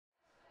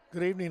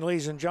Good evening,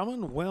 ladies and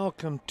gentlemen.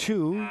 Welcome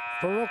to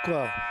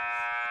Viroqua.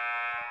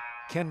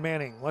 Ken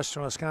Manning,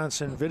 Western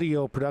Wisconsin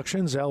Video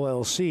Productions,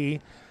 LLC.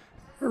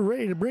 We're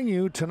ready to bring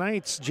you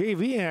tonight's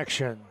JV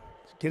action.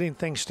 Getting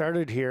things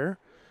started here,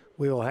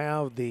 we will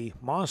have the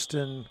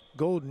Mauston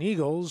Golden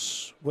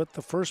Eagles with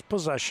the first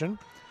possession.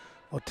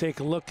 We'll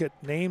take a look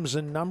at names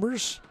and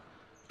numbers,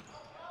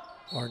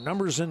 or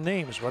numbers and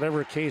names,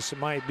 whatever case it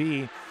might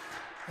be.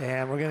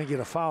 And we're going to get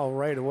a foul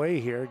right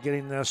away here,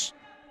 getting this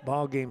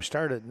ball game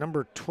started.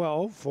 Number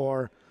 12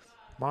 for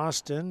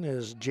Mauston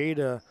is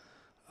Jada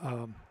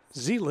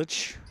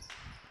Zilic.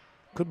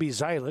 Could be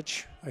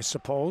Zilich, I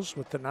suppose,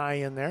 with an I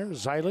in there.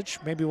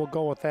 Zilich, maybe we'll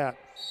go with that.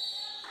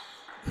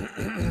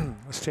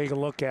 Let's take a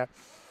look at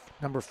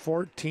number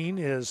 14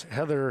 is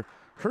Heather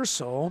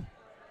Herso.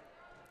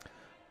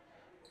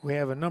 We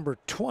have a number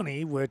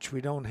 20, which we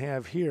don't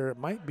have here. It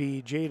might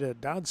be Jada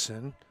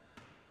Dodson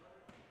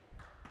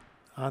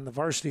on the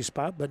varsity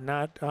spot, but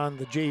not on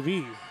the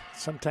JV.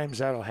 Sometimes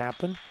that'll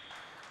happen.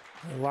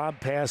 A lob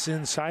pass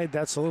inside,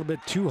 that's a little bit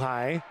too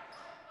high.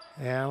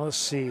 And let's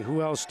see,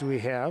 who else do we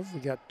have?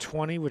 We got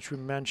 20, which we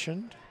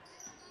mentioned.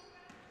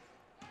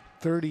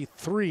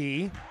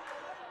 33,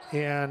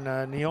 and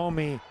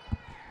Naomi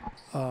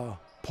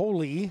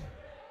Poli.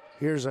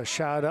 Here's a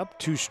shot up,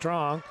 too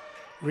strong.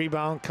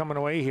 Rebound coming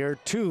away here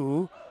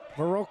to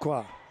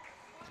Viroqua.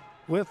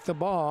 With the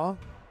ball,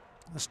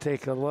 let's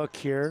take a look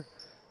here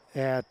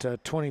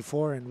at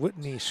 24 and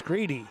Whitney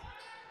Scrady.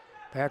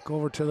 Back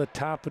over to the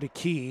top of the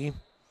key.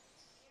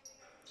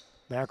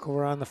 Back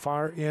over on the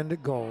far end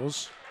it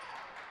goes.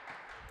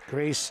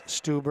 Grace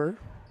Stuber.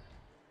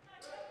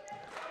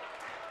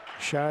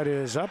 Shot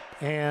is up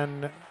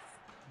and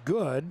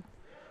good.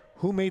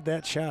 Who made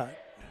that shot?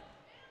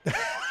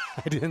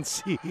 I didn't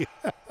see.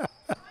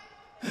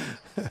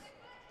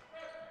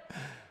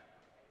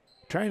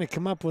 Trying to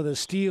come up with a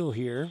steal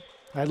here.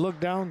 I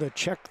look down to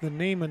check the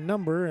name and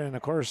number, and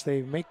of course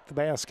they make the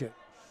basket.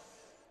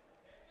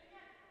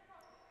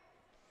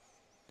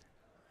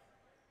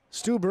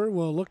 Stuber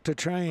will look to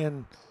try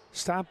and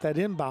stop that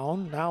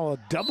inbound. Now a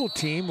double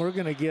team. We're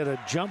going to get a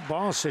jump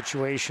ball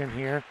situation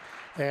here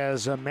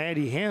as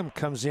Maddie Ham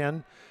comes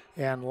in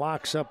and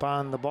locks up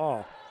on the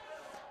ball.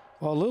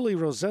 Well, Lily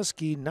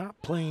Rozeski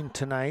not playing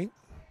tonight.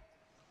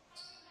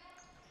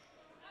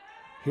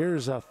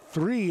 Here's a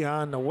three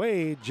on the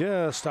way,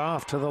 just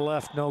off to the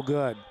left, no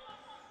good.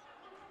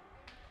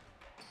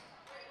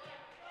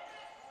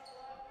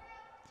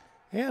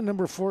 And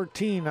number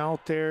 14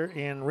 out there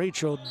in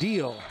Rachel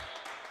Deal.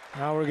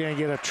 Now we're going to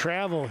get a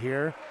travel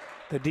here.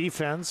 The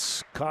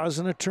defense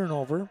causing a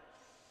turnover.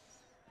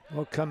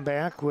 We'll come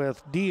back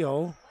with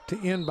Deal to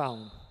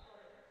inbound.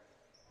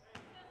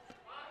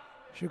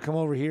 Should come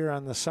over here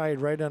on the side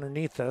right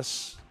underneath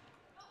us.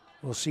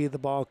 We'll see the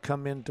ball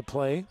come into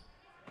play.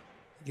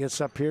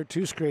 Gets up here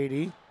to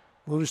Scrady.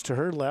 Moves to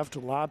her left.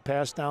 Lob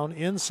pass down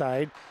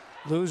inside.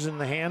 Losing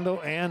the handle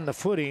and the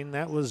footing.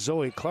 That was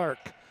Zoe Clark.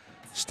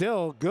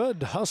 Still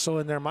good hustle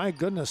in there. My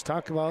goodness,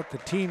 talk about the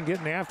team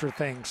getting after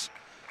things.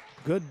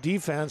 Good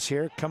defense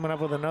here, coming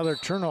up with another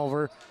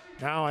turnover.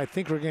 Now I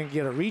think we're going to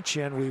get a reach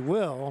in. We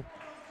will.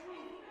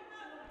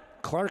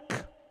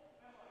 Clark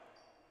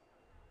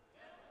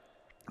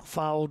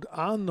fouled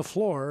on the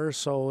floor,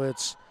 so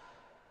it's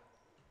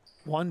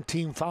one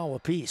team foul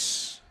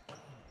apiece.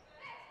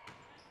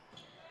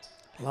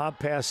 Lob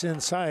pass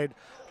inside.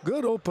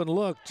 Good open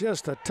look,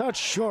 just a touch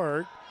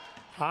short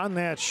on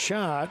that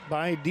shot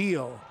by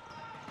Deal.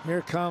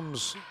 Here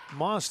comes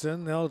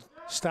Mauston. They'll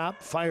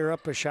stop, fire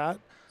up a shot.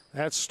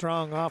 That's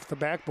strong off the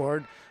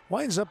backboard.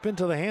 Winds up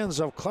into the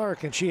hands of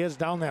Clark, and she heads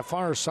down that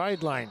far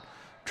sideline.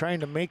 Trying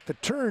to make the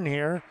turn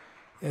here.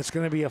 It's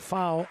going to be a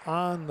foul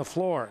on the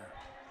floor.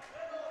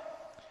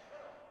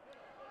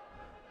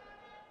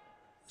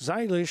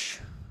 Zeilish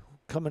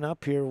coming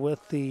up here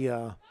with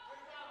the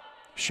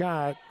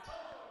shot.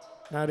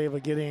 Not able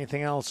to get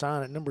anything else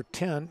on it. Number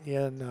 10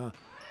 in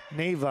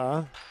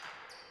Neva.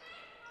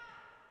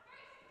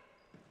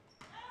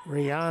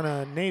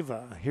 Rihanna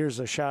Neva. Here's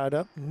a shot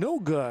up. No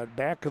good.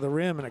 Back of the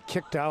rim and it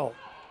kicked out.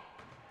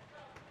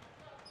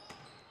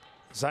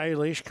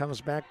 Zeilish comes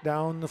back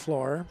down the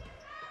floor.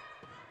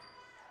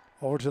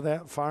 Over to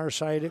that far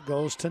side it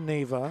goes to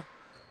Neva.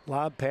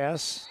 Lob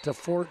pass to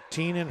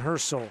 14 in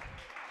Herschel.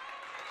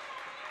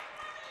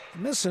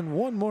 Missing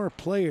one more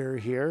player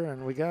here,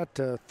 and we got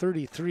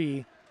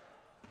 33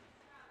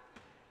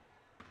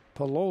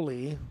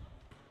 Pololi.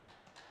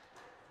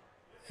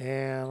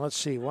 And let's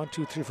see, 1,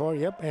 2, 3, 4,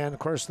 yep. And of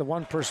course the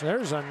one person,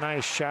 there's a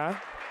nice shot.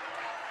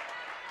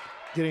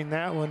 Getting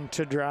that one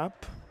to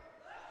drop.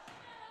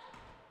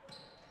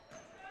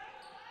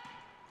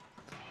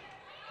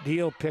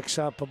 Deal picks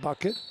up a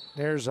bucket.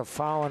 There's a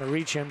foul and a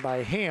reach in by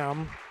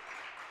Ham.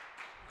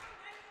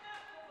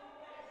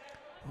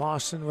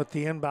 Mauston with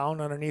the inbound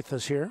underneath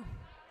us here.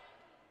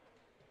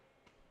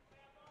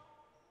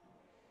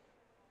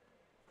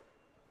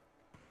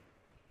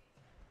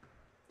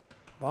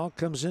 Ball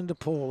comes into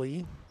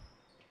Poley.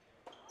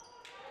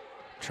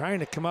 Trying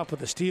to come up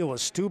with a steal with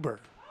Stuber.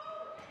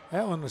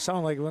 That one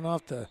sounded like it went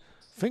off the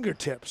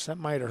fingertips. That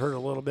might have hurt a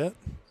little bit.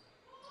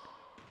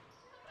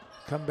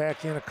 Come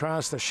back in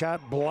across the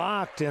shot,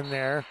 blocked in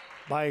there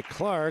by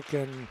Clark,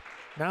 and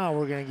now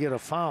we're going to get a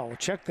foul.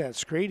 Check that,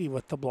 Scrady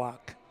with the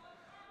block.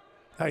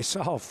 I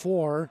saw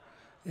 4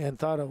 and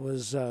thought it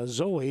was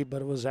Zoe,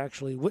 but it was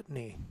actually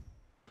Whitney.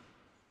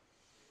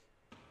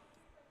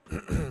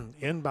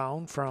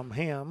 Inbound from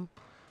Ham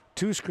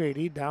to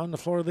Scrady. Down the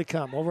floor they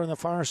come. Over on the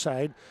far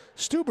side,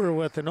 Stuber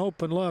with an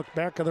open look,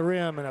 back of the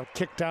rim, and a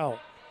kicked out.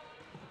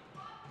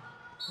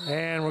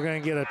 And we're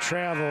going to get a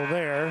travel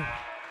there.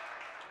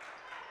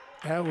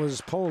 That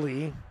was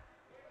Poley.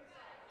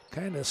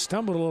 Kind of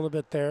stumbled a little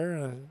bit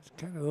there.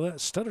 Kind of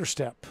let stutter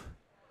step.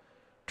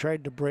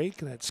 Tried to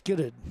break, and it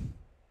skidded.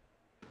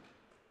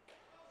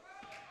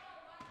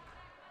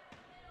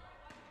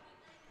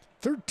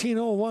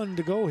 .13:01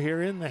 to go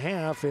here in the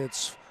half.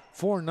 It's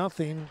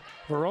 4-0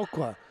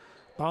 Viroqua.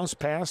 Bounce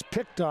pass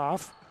picked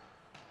off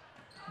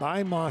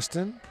by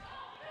Mauston.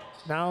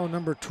 Now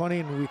number 20,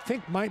 and we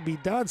think might be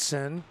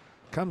Dodson,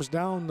 comes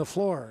down the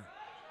floor.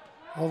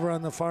 Over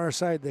on the far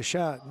side, the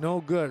shot,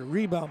 no good.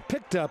 Rebound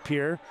picked up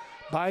here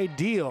by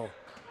Deal.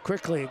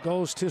 Quickly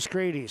goes to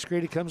Scrady.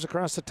 Scrady comes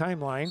across the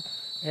timeline,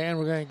 and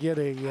we're going to get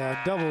a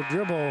double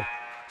dribble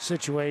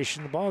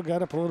situation. The ball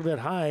got up a little bit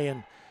high,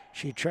 and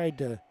she tried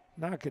to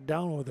knock it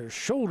down with her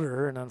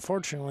shoulder, and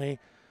unfortunately,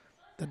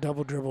 the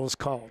double dribble is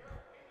called.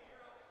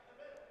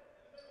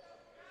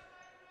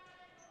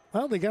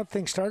 Well, they got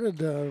things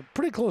started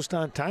pretty close to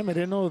on time. I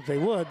didn't know that they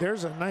would.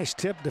 There's a nice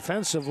tip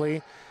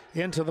defensively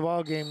into the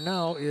ball game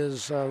now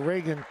is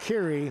Reagan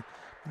Carey,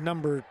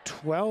 number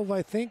 12,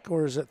 I think,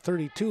 or is it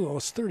 32? Oh,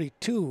 it's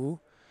 32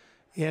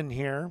 in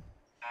here.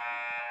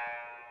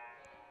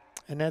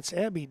 And that's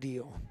Abby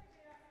Deal.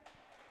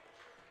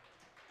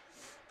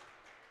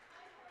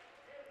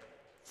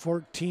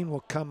 14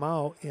 will come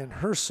out in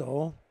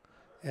Herschel,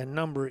 and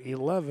number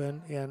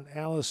 11 in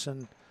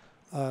Allison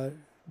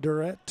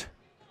Durrett.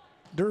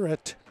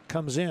 Durrett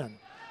comes in.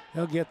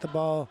 They'll get the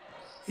ball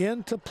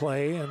into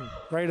play, and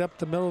right up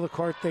the middle of the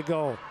court they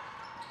go.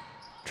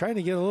 Trying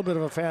to get a little bit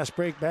of a fast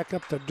break. Back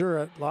up to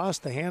Durrett.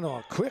 Lost the handle.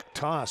 A quick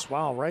toss.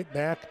 Wow, right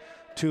back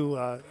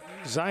to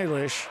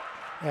Zylish.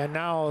 And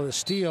now the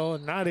steal,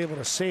 and not able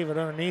to save it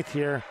underneath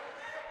here.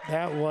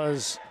 That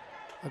was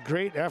a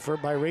great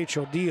effort by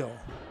Rachel Deal.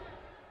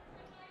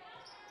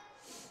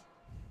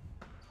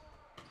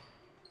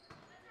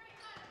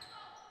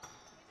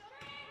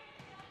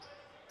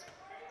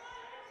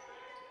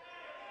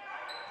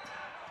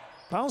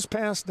 Bounce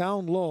pass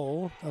down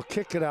low. They'll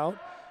kick it out.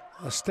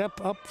 A step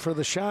up for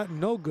the shot,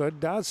 no good.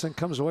 Dodson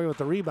comes away with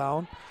the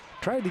rebound.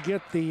 Tried to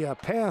get the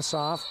pass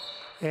off,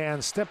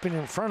 and stepping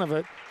in front of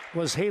it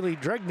was Haley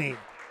Dregney.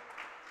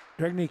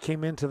 Dregney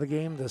came into the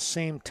game the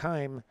same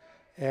time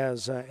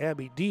as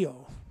Abby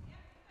Dio.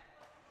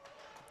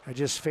 I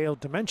just failed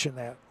to mention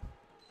that.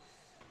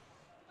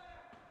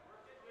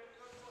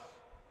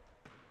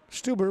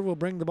 Stuber will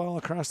bring the ball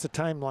across the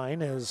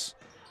timeline as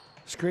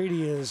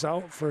Scrady is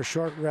out for a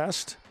short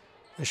rest.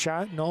 The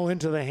shot, no,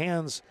 into the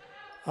hands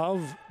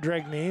of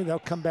Dregney. They'll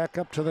come back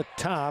up to the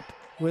top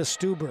with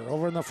Stuber.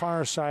 Over on the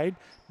far side,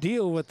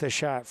 Deal with the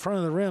shot. Front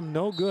of the rim,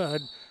 no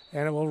good,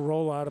 and it will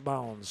roll out of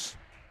bounds.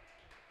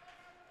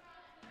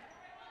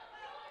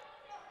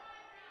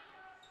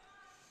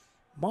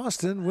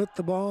 Mauston with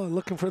the ball,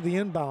 looking for the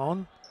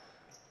inbound.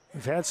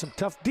 We've had some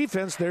tough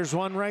defense. There's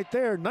one right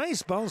there.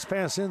 Nice bounce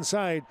pass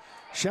inside.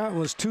 Shot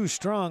was too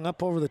strong.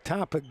 Up over the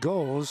top it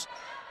goes.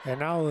 And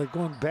now they're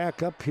going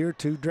back up here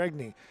to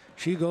Dregney.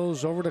 She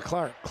goes over to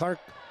Clark. Clark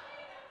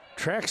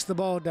tracks the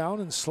ball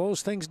down and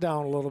slows things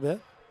down a little bit.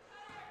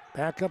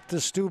 Back up to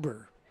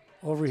Stuber.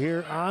 Over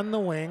here on the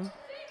wing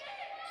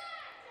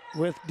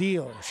with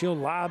Deal. She'll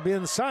lob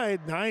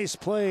inside. Nice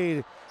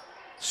play.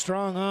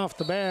 Strong off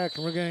the back.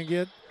 And we're going to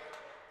get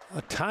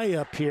a tie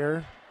up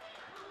here.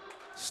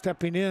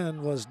 Stepping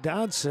in was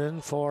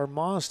Dodson for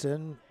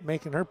Mauston,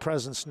 making her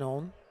presence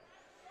known.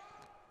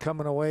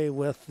 Coming away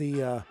with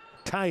the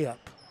tie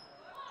up.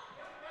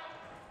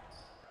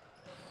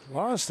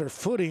 Lost their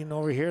footing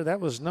over here.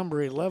 That was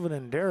number 11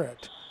 in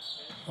Derritt.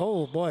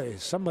 Oh boy,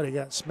 somebody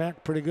got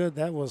smacked pretty good.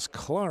 That was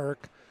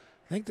Clark.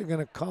 I think they're going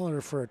to call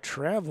her for a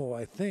travel,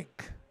 I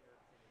think.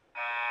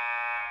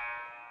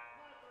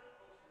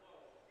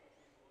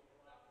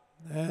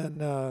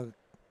 And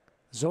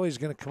Zoe's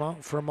going to come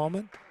out for a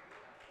moment.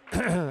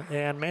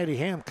 And Maddie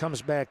Ham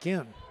comes back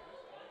in.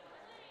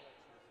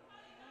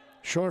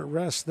 Short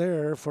rest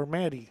there for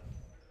Maddie.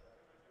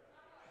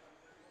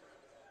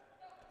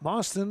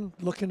 Mauston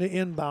looking to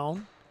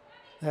inbound.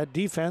 That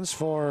defense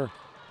for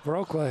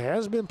Viroqua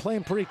has been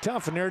playing pretty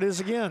tough, and there it is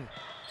again.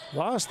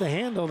 Lost the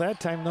handle. That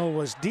time, though,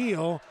 was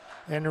Deal,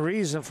 and the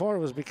reason for it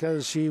was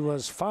because she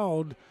was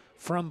fouled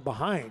from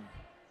behind.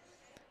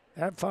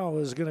 That foul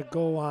is going to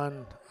go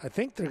on, I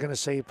think they're going to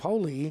say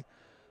Poley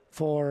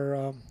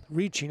for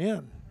reaching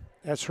in.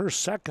 That's her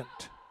second.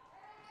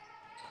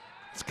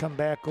 Let's come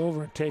back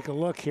over and take a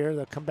look here.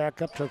 They'll come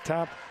back up to the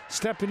top.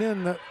 Stepping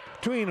in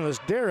between was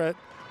Derritt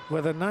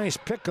with a nice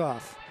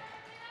pickoff.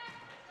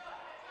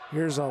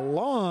 Here's a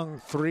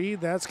long three.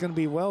 That's going to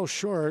be well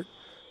short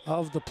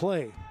of the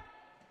play.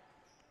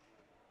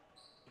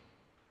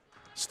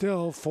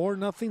 Still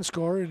 4-0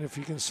 score, and if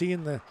you can see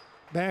in the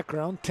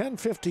background,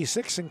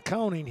 10:56 and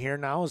counting here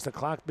now as the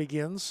clock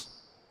begins.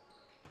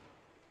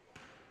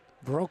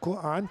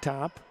 Viroqua on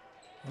top.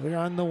 We're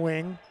on the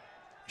wing.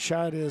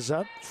 Shot is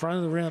up, front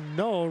of the rim.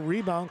 No,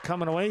 rebound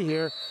coming away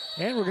here,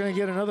 and we're going to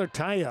get another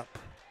tie-up.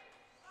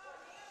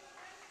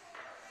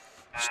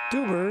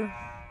 Stuber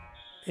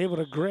able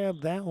to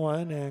grab that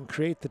one and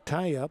create the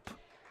tie-up,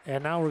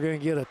 and now we're going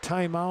to get a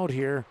timeout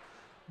here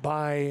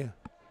by,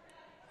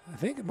 I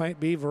think it might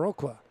be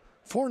Viroqua.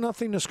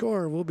 4-0 to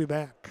score. We'll be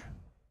back.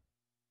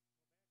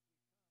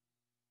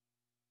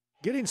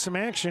 Getting some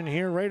action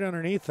here right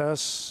underneath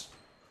us,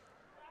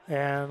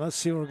 and let's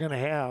see what we're going to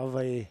have.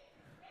 A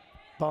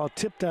ball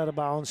tipped out of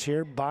bounds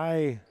here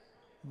by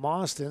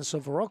Mauston, so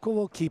Viroqua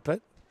will keep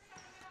it.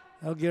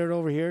 They'll get it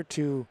over here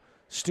to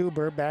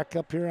Stuber, back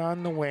up here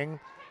on the wing.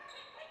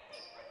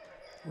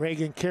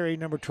 Reagan Carey,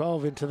 number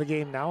 12, into the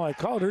game now. I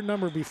called her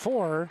number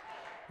before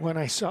when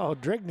I saw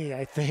Dregney,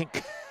 I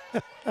think.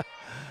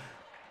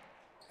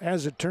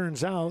 As it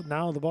turns out,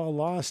 now the ball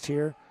lost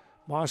here.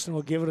 Mauston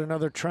will give it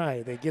another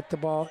try. They get the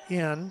ball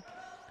in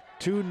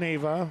to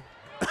Neva.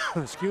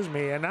 Excuse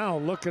me, and now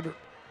look at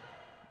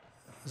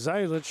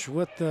Zylich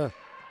with the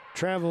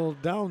travel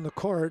down the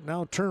court.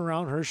 Now turn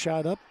around, her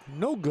shot up,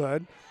 no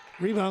good.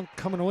 Rebound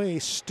coming away,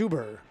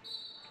 Stuber.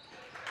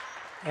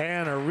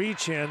 And a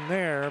reach in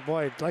there.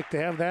 Boy, I'd like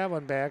to have that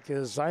one back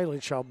is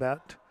Zylich, I'll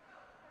bet.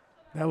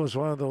 That was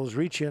one of those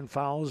reach-in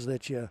fouls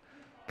that you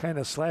kind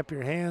of slap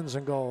your hands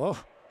and go,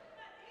 oh,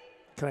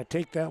 can I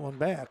take that one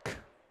back?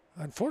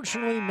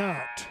 Unfortunately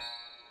not.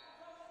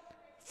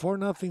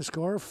 4-0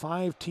 score,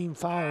 5 team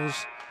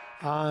fouls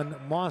on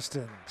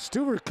Mauston.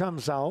 Stuber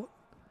comes out,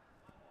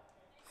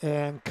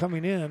 and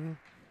coming in,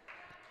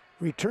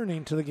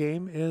 returning to the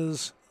game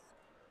is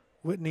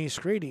Whitney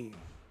Scrady.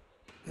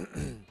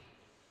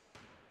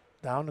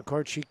 Down the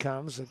court she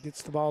comes. It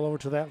gets the ball over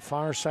to that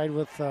far side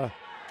with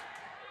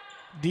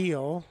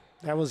Deal.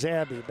 That was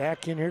Abby.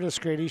 Back in here to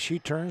Scrady. She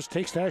turns,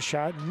 takes that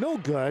shot. No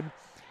good.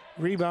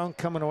 Rebound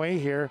coming away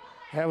here.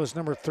 That was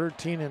number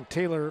 13 and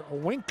Taylor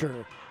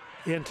Winker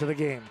into the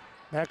game.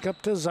 Back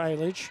up to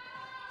Zylich.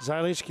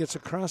 Zylich gets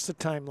across the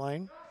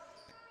timeline.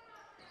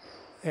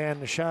 And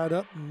the shot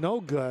up,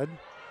 no good.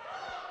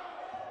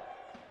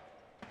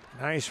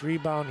 Nice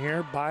rebound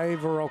here by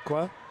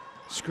Viroqua.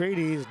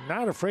 Scrady's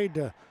not afraid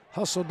to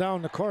hustle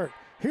down the court.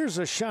 Here's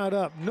a shot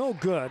up, no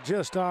good,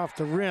 just off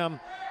the rim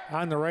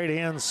on the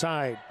right-hand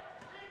side.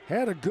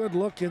 Had a good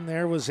look in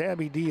there was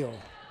Abby Deal.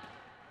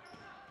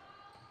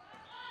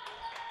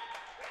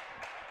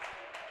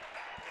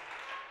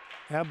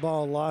 That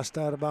ball lost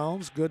out of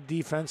bounds. Good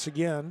defense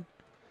again.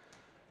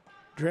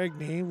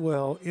 Dregney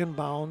will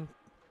inbound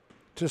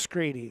to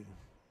Scrady.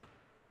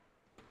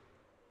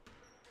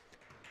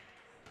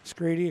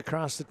 Scrady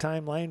across the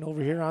timeline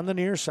over here on the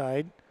near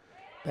side.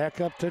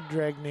 Back up to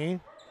Dregney.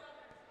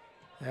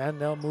 And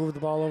they'll move the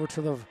ball over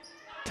to the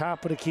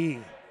top of the key.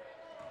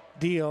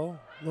 Deal,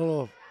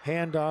 little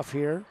handoff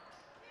here.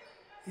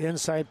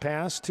 Inside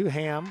pass to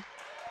Ham.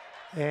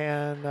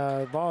 And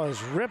the ball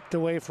is ripped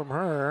away from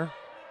her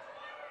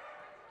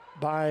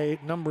by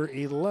number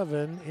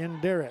 11 in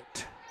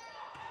Derrett.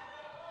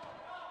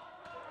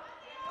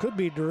 Could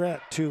be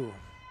Durrett too.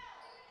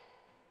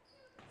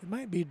 It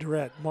might be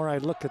Durrett, more I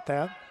look at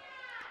that.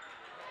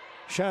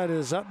 Shot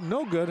is up,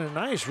 no good, and a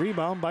nice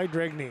rebound by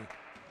Dregney.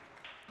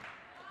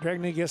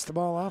 Dregney gets the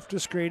ball off to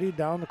Scrady.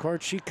 Down the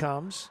court she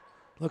comes.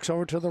 Looks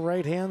over to the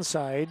right-hand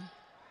side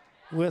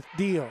with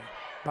Deal.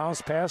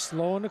 Bounce pass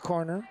low in the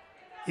corner.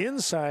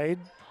 Inside.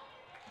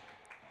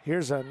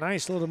 Here's a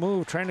nice little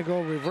move. Trying to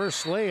go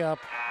reverse layup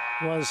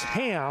was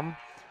Ham.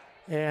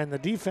 And the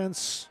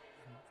defense,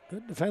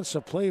 good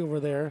defensive play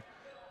over there.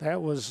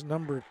 That was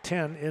number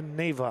 10 in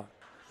Neva.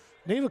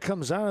 Neva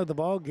comes out of the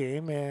ball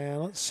game,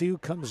 and let's see who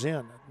comes in.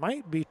 It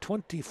might be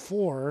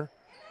 24.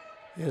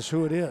 Is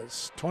who it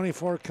is.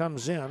 24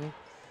 comes in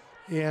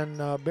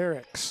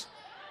Barracks.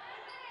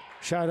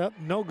 Shot up,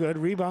 no good.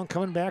 Rebound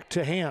coming back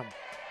to Ham.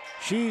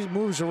 She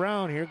moves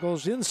around here,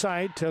 goes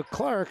inside to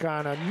Clark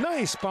on a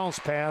nice bounce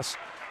pass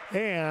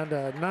and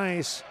a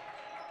nice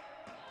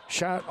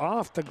shot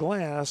off the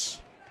glass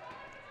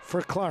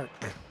for Clark.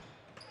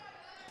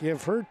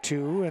 Give her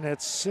 2, and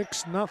it's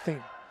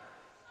 6-0.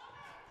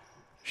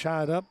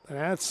 Shot up, and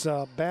that's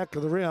back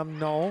of the rim.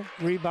 No,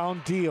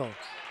 rebound Deal.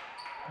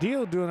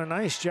 Deal doing a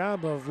nice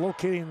job of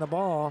locating the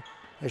ball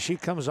as she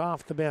comes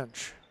off the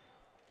bench.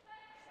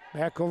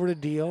 Back over to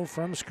Deal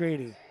from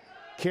Scrady.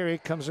 Carey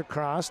comes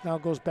across, now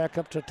goes back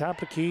up to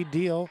top of the key.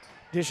 Deal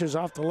dishes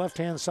off the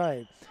left-hand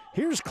side.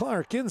 Here's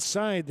Clark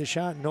inside, the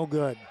shot no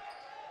good.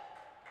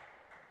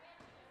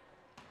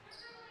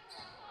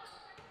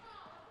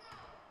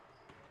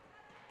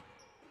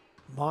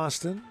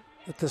 Mauston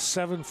at the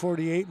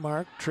 7:48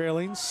 mark,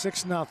 trailing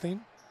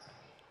 6-0.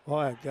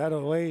 Boy, got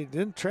away,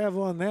 didn't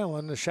travel on that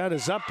one. The shot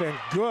is up and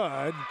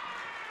good.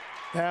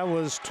 That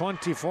was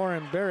 24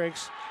 in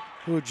Barracks,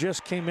 who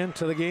just came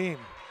into the game.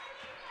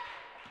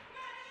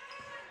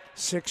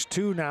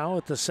 6-2 now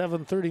at the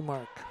 7:30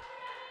 mark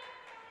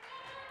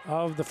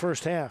of the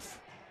first half.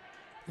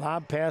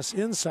 Lob pass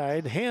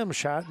inside, ham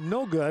shot,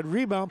 no good.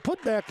 Rebound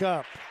put back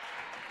up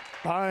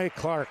by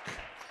Clark.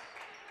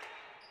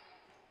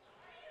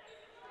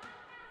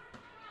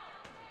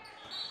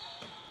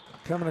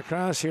 Coming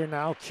across here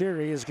now,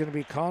 Curie is going to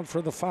be called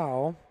for the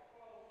foul.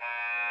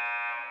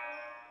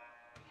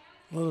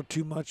 A little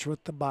too much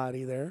with the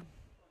body there.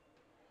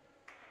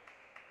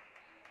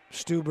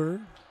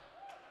 Stuber,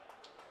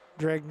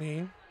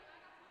 Dragney,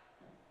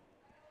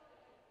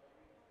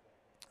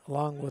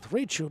 along with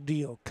Rachel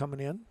Deal coming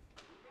in.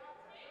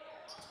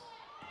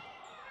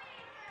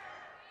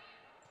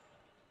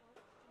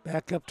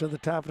 Back up to the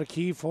top of the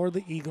key for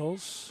the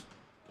Eagles.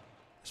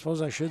 I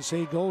suppose I should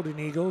say Golden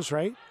Eagles,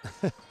 right?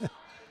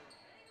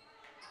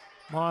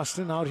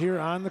 Mauston out here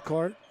on the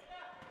court.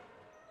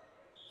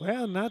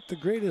 Well, not the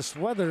greatest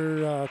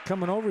weather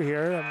coming over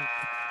here.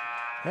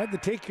 Had to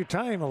take your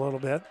time a little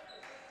bit.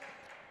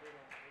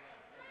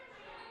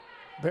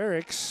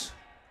 Barracks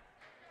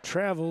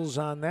travels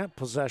on that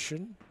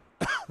possession.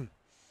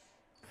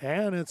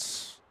 And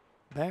it's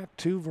back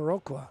to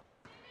Viroqua.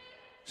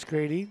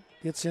 Scrady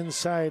gets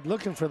inside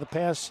looking for the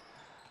pass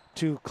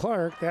to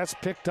Clark. That's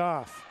picked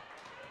off.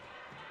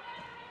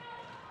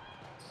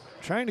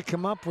 Trying to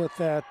come up with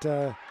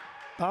that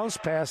bounce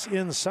pass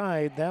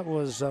inside. That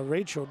was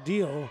Rachel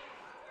Deal,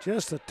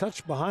 just a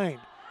touch behind.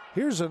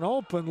 Here's an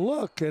open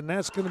look, and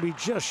that's going to be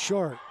just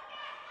short.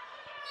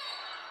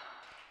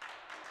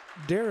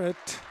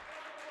 Durrett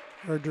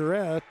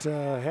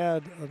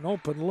had an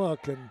open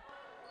look and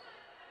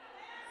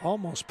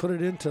almost put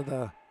it into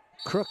the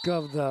crook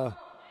of the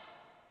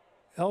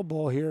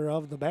elbow here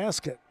of the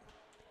basket.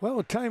 Well,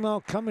 a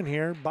timeout coming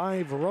here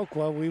by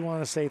Viroqua. We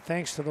want to say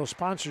thanks to those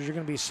sponsors. You're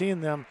going to be seeing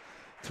them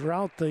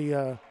throughout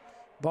the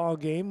ball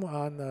game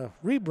on the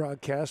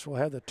rebroadcast. We'll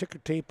have the ticker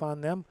tape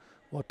on them.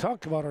 We'll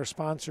talk about our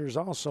sponsors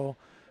also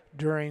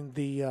during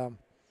the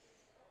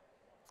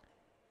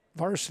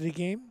varsity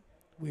game.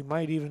 We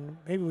might even,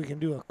 maybe we can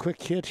do a quick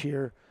hit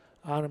here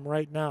on them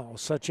right now,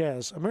 such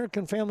as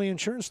American Family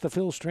Insurance, the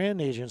Phil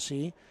Strand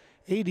Agency,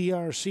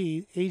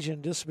 ADRC,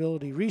 Asian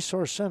Disability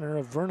Resource Center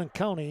of Vernon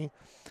County,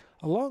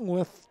 along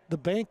with the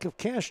Bank of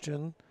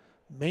Cashton,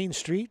 Main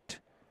Street,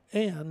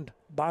 and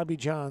Bobby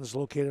John's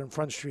located on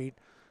Front Street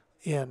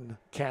in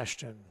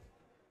Cashton.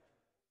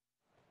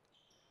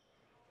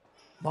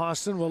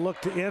 Mauston will look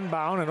to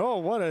inbound, and oh,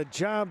 what a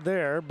job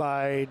there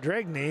by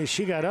Dragney.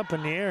 She got up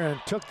in the air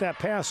and took that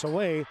pass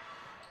away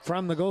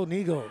from the Golden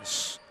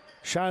Eagles.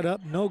 Shot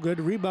up, no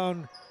good.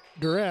 Rebound,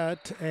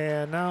 Durrett,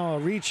 and now a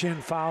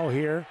reach-in foul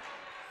here.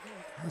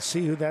 Let's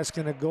see who that's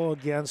going to go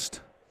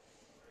against.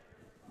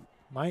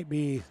 Might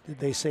be, did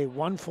they say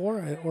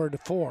 1-4 or the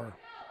 4?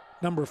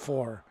 Number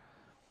 4.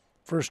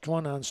 First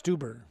one on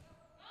Stuber.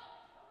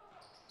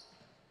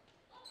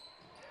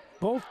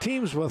 Both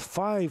teams with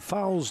 5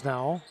 fouls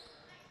now,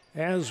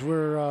 as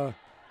we're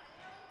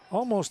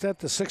almost at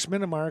the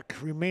 6-minute mark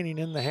remaining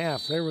in the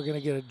half. There we're going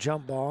to get a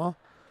jump ball.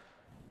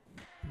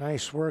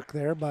 Nice work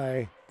there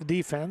by the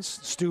defense.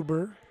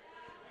 Stuber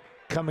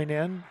coming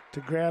in to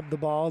grab the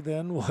ball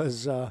then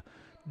was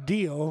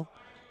Dio.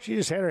 She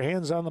just had her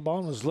hands on the ball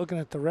and was looking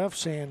at the ref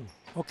saying,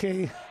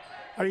 okay,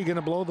 are you going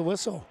to blow the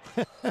whistle?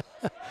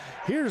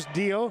 Here's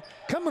Dio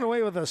coming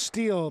away with a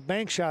steal,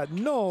 bank shot,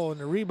 no, and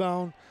the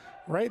rebound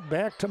right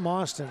back to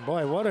Mauston.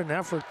 Boy, what an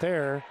effort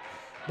there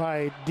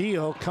by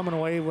Dio coming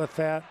away with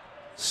that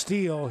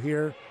steal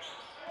here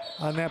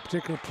on that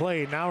particular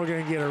play. Now we're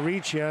going to get a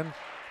reach in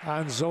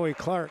on Zoe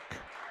Clark.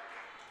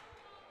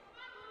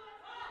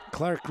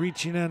 Clark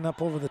reaching in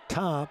up over the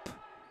top.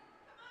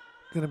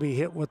 Going to be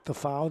hit with the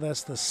foul.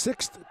 That's the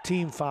 6th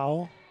team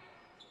foul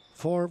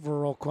for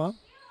Viroqua.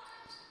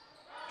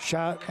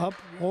 Shot up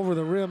over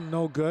the rim,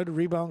 no good.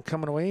 Rebound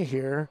coming away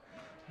here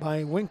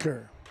by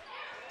Winker.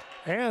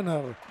 And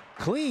a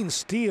clean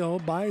steal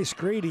by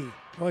Scrady.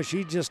 Boy,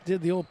 she just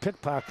did the old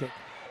pickpocket.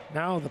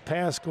 Now the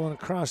pass going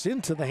across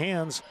into the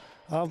hands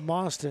of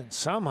Mauston.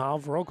 Somehow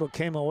Viroqua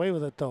came away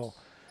with it though.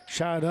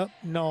 Shot up,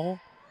 no.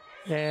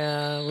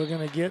 And we're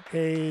going to get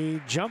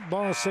a jump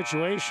ball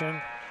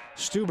situation.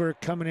 Stuber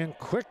coming in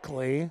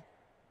quickly,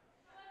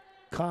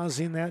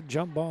 causing that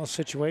jump ball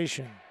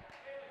situation.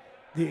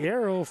 The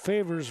arrow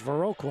favors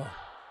Viroqua.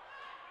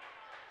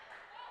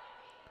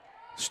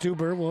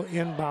 Stuber will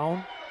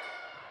inbound.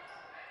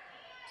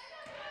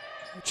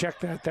 Check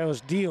that. That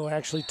was Dio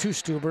actually to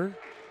Stuber.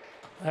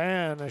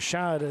 And the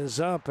shot is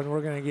up, and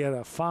we're going to get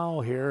a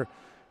foul here.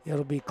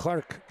 It'll be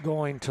Clark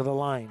going to the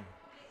line.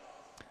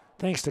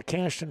 Thanks to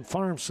Cashton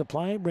Farm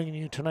Supply, bringing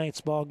you tonight's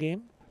ball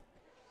game,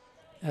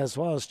 as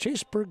well as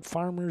Chaseburg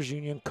Farmers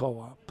Union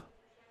Co-op.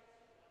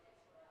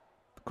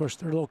 Of course,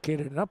 they're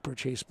located in Upper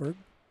Chaseburg.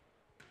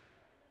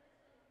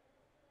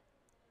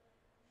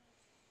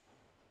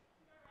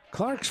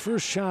 Clark's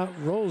first shot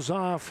rolls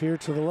off here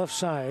to the left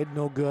side,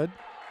 no good.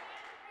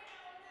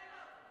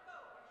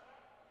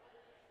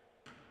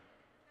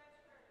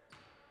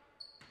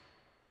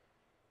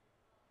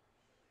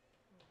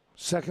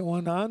 Second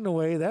one on the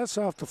way, that's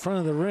off the front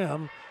of the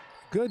rim.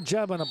 Good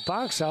job on a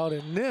box out,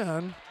 and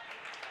then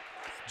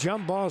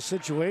jump ball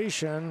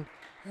situation.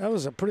 That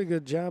was a pretty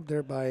good job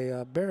there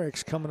by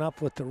Barracks coming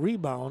up with the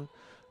rebound,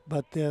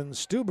 but then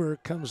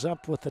Stuber comes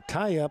up with the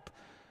tie-up.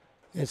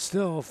 It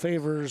still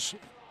favors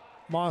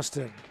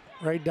Mauston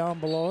right down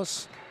below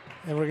us,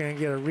 and we're going to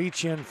get a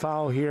reach-in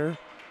foul here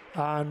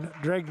on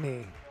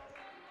Dregney.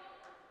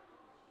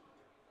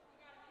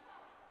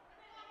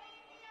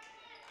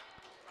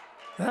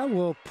 That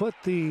will put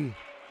the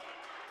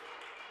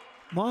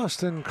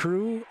Mauston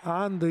crew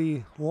on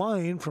the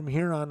line from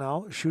here on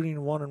out, shooting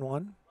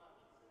 1-1.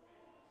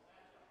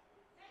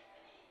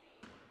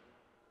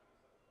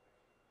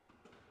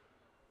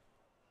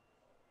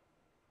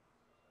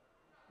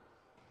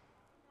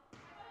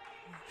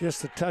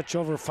 Just a touch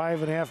over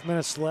 5.5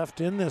 minutes left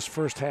in this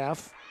first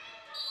half.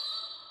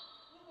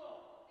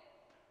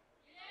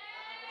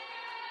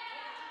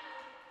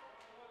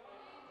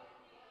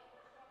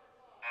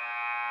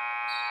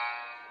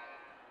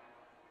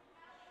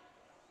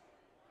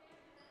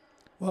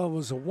 Well, it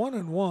was a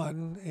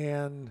 1-1,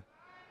 and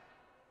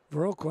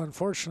Viroqua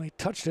unfortunately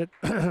touched it,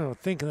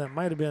 thinking that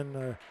might have been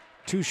a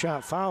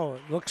two-shot foul,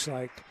 it looks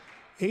like.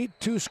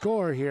 8-2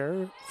 score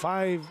here,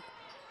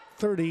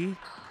 5:30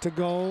 to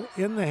go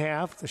in the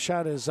half. The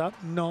shot is up,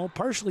 no,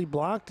 partially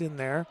blocked in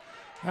there.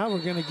 Now we're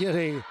going to get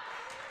a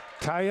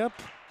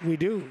tie-up. We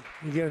do.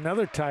 We get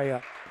another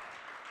tie-up.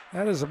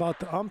 That is about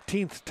the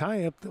umpteenth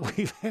tie-up that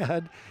we've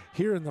had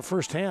here in the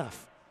first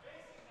half.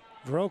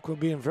 Viroqua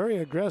being very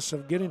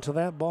aggressive getting to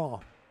that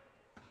ball.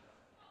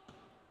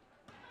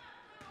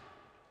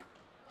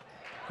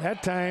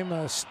 That time,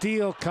 a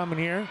steal coming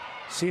here.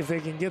 See if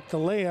they can get the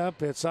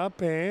layup. It's up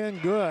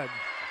and good.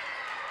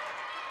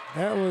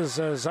 That was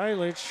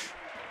Zeilich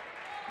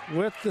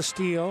with the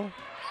steal.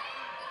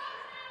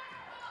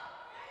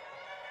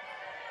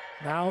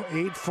 Now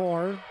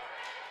 8-4.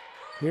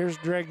 Here's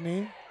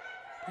Dregney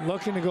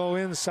looking to go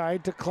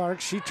inside to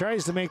Clark. She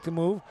tries to make the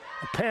move.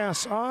 A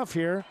pass off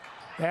here.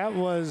 That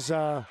was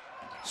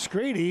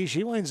Scrady.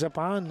 She winds up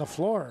on the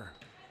floor.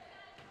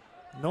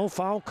 No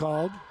foul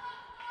called.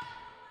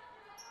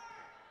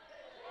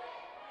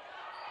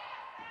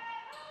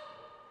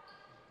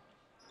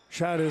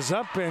 Shot is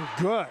up and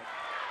good.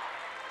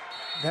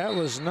 That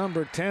was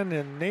number 10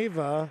 in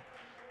Neva,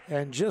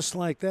 and just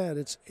like that,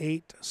 it's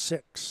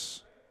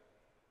 8-6.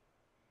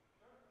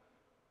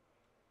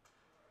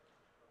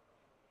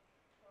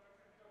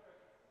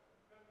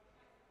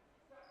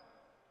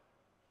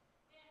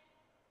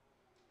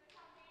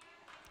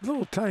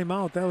 Little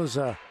timeout. That was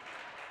a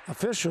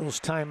official's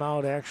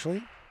timeout,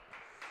 actually.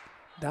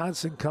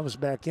 Dodson comes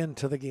back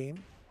into the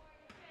game.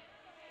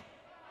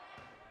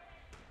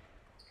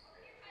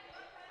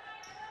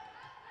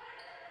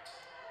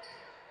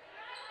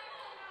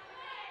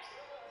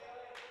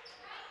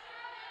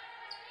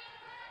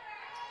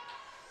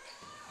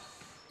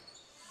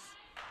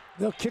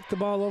 They'll kick the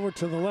ball over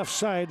to the left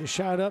side. The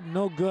shot up,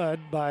 no good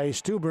by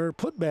Stuber.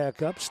 Put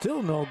back up,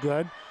 still no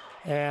good.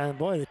 And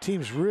boy, the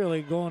team's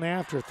really going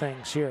after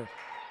things here.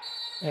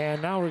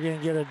 And now we're going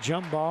to get a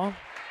jump ball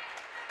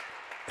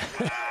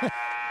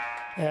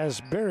as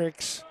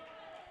Barracks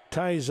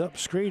ties up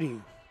Scrady.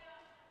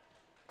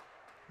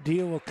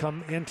 Deal will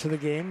come into the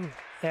game.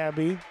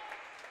 Abby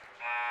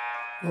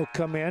will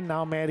come in.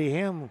 Now Maddie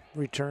Ham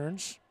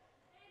returns.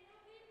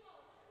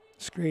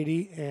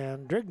 Scrady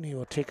and Dregney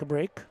will take a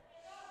break.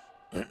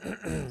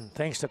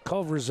 Thanks to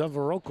Culver's of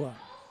Viroqua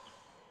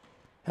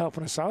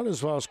helping us out,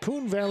 as well as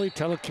Coon Valley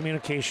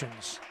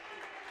Telecommunications.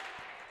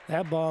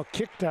 That ball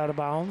kicked out of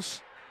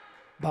bounds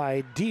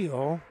by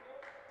Dio.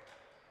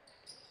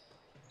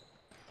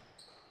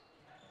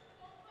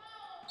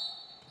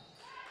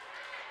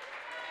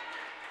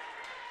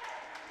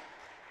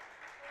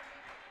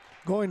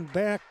 Going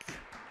back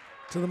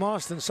to the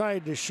Mauston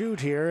side to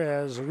shoot here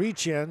as a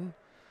reach-in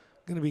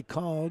going to be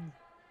called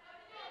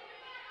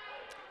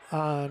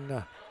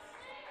on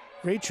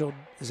Rachel.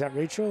 Is that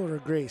Rachel or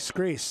Grace?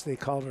 Grace, they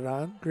called it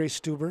on. Grace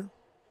Stuber.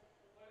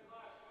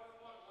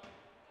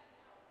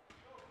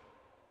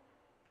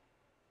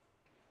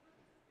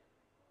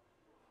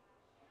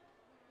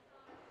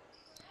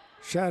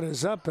 Shot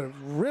is up, it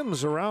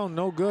rims around,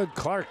 no good.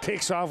 Clark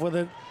takes off with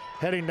it,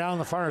 heading down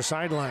the far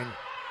sideline.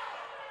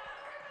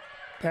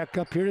 Back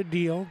up here to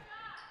Deal.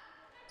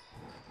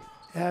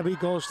 Abby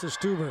goes to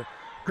Stuber.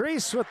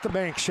 Grace with the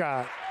bank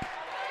shot.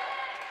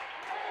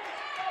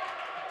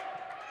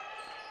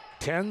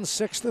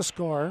 10-6 the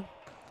score.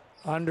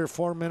 Under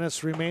 4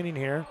 minutes remaining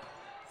here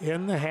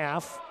in the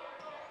half.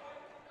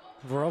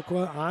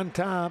 Viroqua on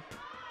top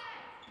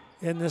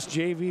in this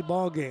JV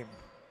ball game.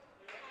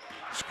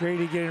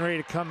 Scrady getting ready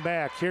to come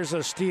back. Here's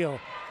a steal.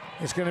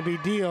 It's going to be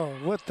Deal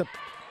with the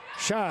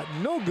shot.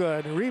 No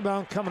good.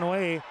 Rebound coming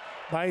away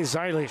by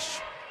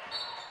Zeilich.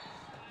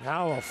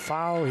 Now a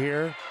foul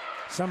here.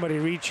 Somebody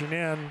reaching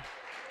in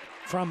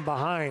from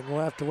behind. We'll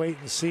have to wait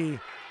and see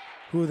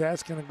who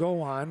that's going to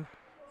go on.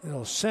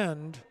 It'll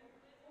send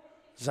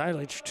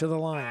Zeilich to the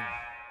line.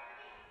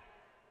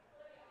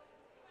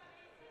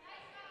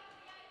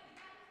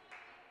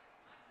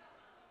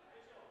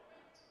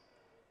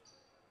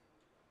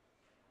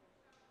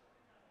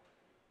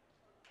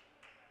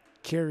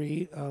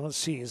 Carey, let's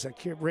see, is that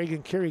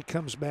Reagan Carey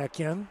comes back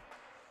in.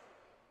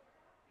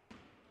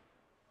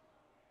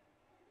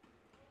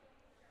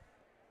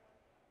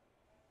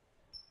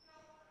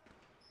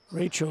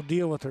 Rachel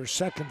Deal with her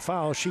second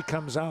foul. She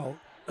comes out.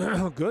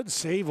 Good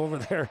save over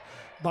there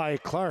by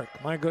Clark.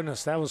 My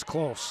goodness, that was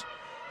close.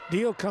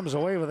 Deal comes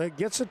away with it,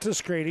 gets it to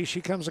Scrady.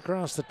 She comes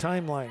across the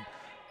timeline.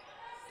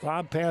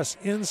 Lob pass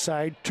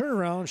inside,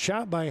 turnaround,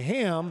 shot by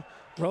Ham,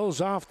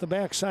 rolls off the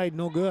backside,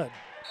 no good.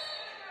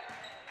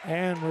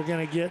 And we're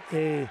going to get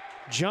a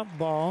jump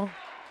ball.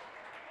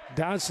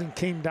 Dodson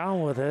came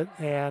down with it,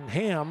 and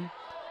Ham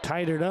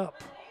tied it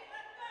up.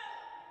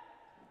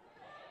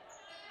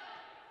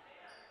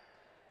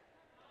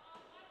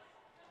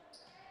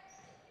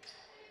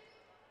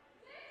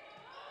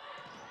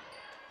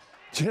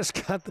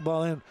 Just got the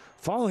ball in.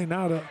 Falling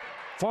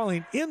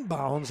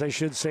inbounds, I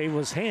should say,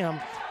 was Ham.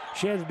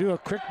 She had to do a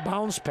quick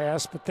bounce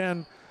pass, but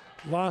then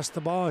lost the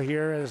ball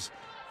here as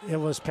it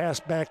was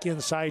passed back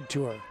inside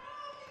to her.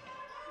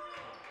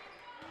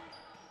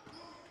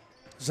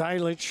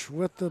 Zylich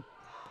with the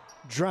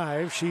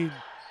drive. She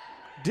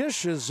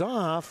dishes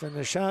off, and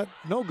the shot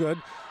no good.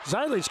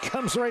 Zylich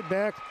comes right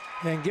back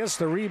and gets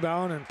the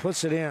rebound and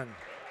puts it in.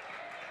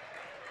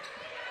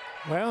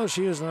 Well,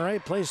 she was in the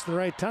right place at the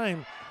right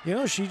time. You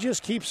know, she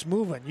just keeps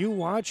moving. You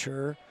watch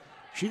her.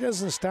 She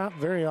doesn't stop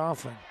very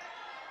often.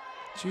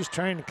 She's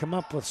trying to come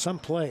up with some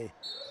play.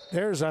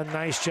 There's a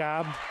nice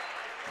job.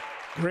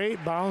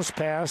 Great bounce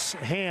pass.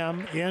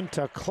 Ham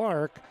into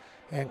Clark,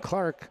 and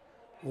Clark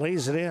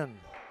lays it in.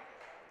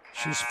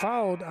 She's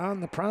fouled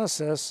on the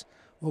process.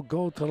 Will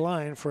go to the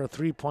line for a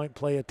three-point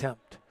play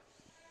attempt.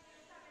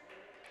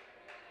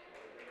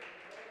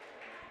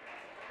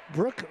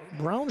 Brooke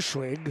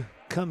Braunschweig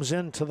comes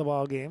into the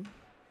ball game.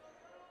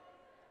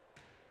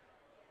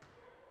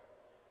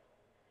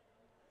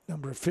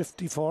 Number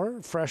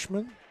 54,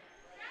 freshman.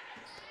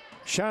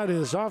 Shot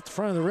is off the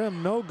front of the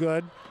rim, no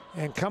good.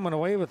 And coming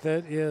away with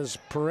it is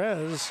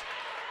Perez,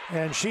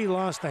 and she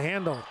lost the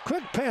handle.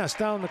 Quick pass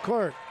down the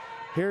court.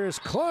 Here's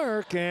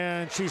Clark,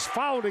 and she's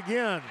fouled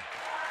again.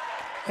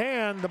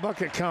 And the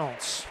bucket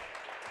counts.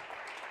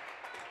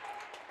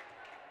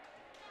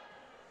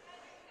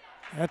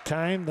 That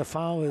time, the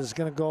foul is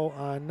going to go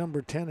on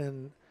number 10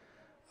 in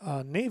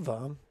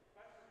Neva.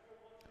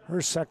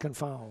 Her second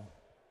foul.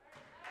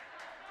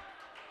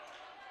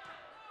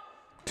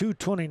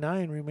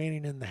 2:29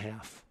 remaining in the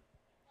half.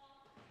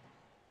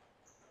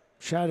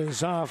 Shot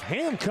is off.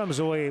 Ham comes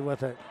away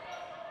with it.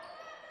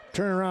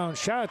 Turnaround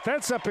shot.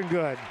 That's up and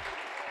good.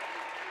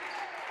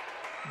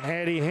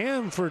 Maddie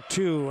Ham for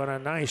two and a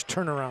nice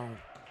turnaround.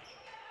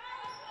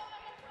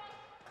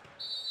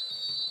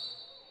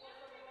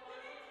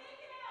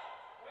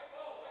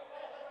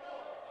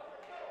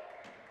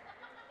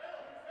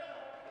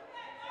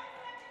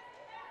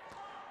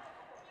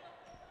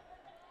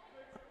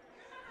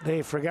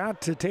 They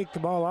forgot to take the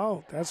ball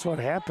out. That's what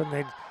happened.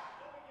 They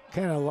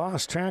kind of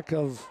lost track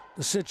of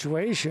the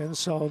situation.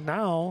 So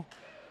now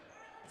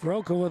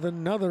Viroqua with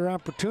another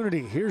opportunity.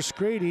 Here's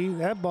Scrady.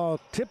 That ball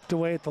tipped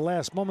away at the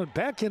last moment.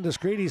 Back into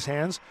Scrady's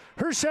hands.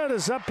 Her shot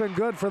is up and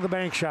good for the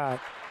bank shot.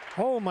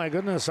 Oh my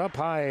goodness, up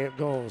high it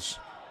goes.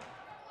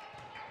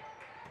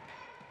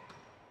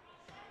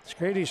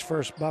 Scrady's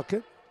first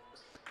bucket.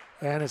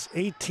 And it's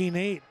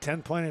 18-8,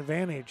 10-point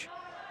advantage.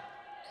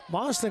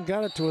 Mauston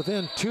got it to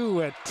within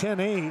two at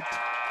 10-8,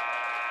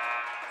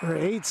 or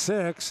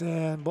 8-6,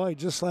 and boy,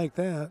 just like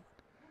that,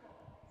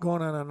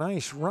 going on a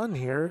nice run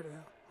here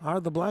are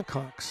the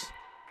Blackhawks.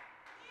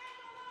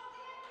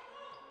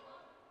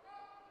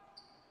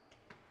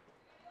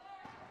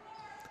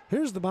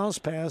 Here's the bounce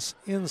pass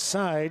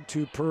inside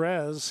to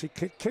Perez. He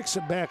kicks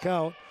it back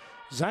out.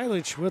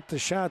 Zylich with the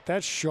shot,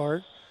 that's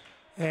short.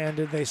 And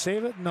did they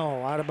save it?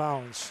 No, out of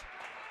bounds.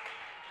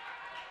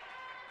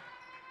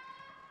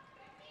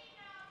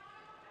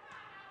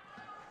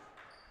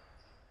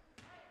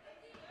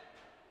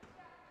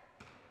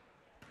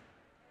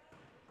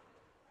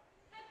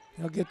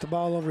 He'll get the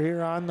ball over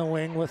here on the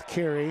wing with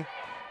Carey.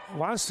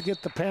 Wants to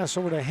get the pass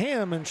over to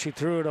Ham, and she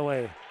threw it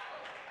away.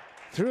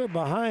 Threw it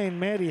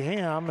behind Maddie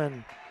Ham,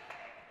 and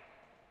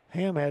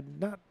Ham had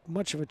not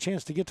much of a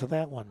chance to get to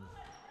that one.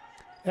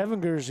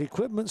 Evinger's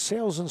Equipment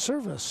Sales and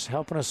Service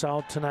helping us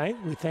out tonight.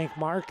 We thank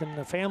Mark and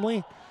the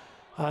family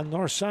on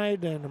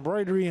Northside and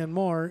Embroidery and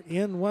more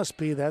in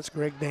Westby. That's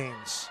Greg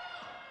Danes.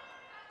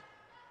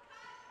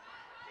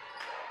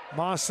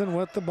 Mauston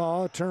with the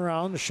ball, turn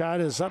around, the shot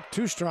is up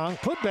too strong.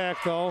 Put back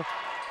though,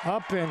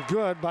 up and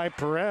good by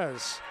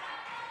Perez.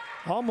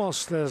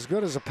 Almost as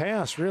good as a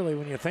pass really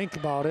when you think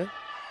about it.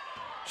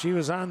 She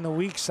was on the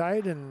weak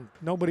side and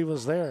nobody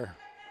was there.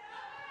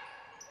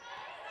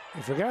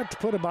 They forgot to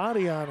put a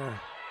body on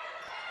her.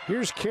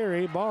 Here's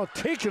Carey, ball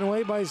taken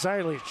away by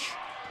Zylich.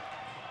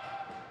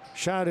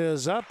 Shot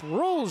is up,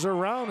 rolls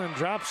around and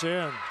drops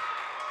in.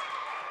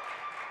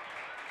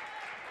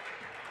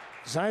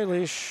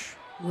 Zylich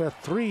with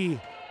 3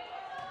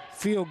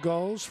 field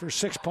goals for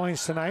 6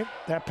 points tonight.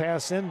 That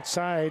pass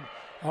inside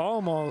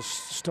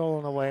almost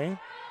stolen away.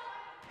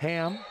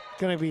 Ham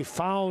going to be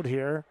fouled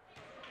here.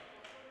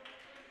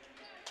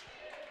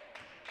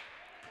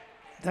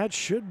 That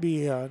should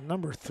be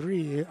number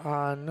 3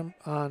 on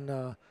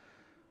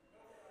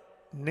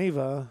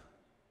Neva.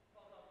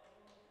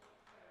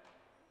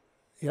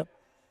 Yep.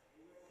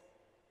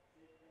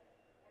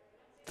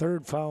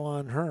 3rd foul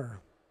on her.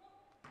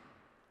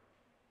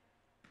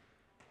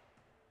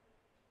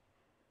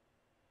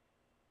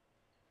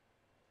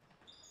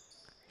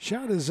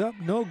 Shot is up,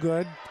 no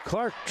good.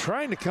 Clark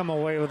trying to come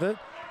away with it.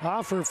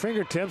 Off her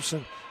fingertips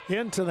and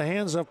into the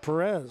hands of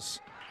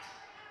Perez.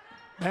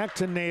 Back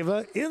to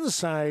Neva,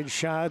 inside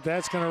shot.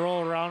 That's going to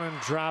roll around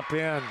and drop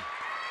in.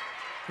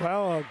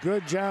 Well, a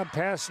good job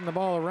passing the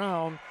ball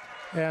around,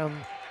 and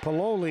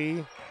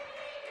Pololi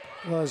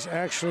was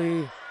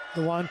actually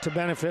the one to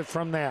benefit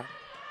from that.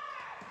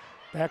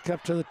 Back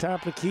up to the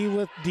top of the key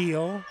with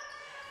Dio.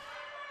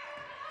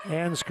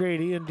 And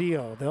Scrady and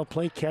Dio. They'll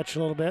play catch a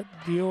little bit.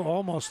 Dio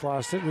almost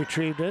lost it,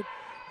 retrieved it,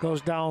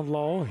 goes down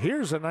low.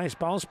 Here's a nice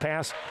bounce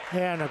pass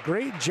and a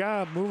great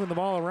job moving the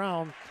ball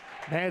around.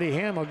 Maddie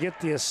Ham will get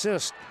the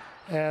assist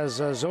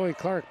as Zoe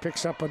Clark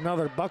picks up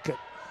another bucket.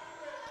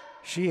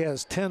 She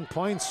has 10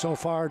 points so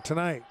far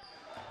tonight.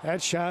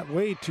 That shot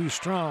way too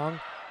strong.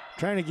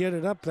 Trying to get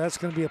it up. That's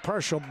going to be a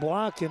partial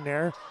block in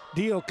there.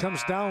 Dio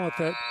comes down with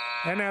it,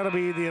 and that'll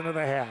be the end of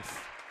the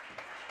half.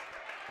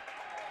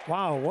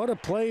 Wow, what a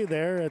play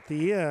there at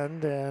the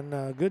end,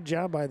 and good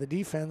job by the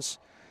defense.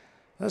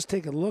 Let's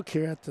take a look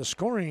here at the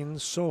scoring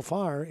so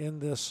far in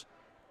this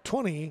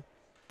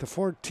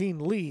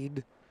 20-14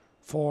 lead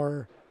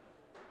for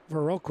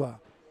Viroqua.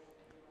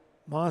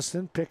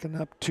 Mauston picking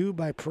up 2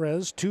 by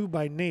Perez, 2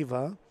 by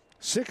Neva,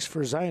 6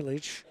 for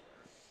Zylich,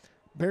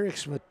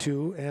 Barracks with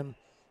 2, and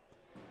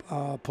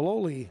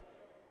Pololi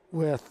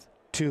with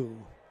 2.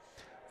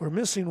 We're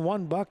missing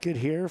 1 bucket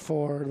here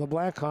for the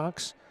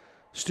Blackhawks.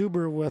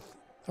 Stuber with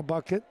a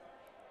bucket.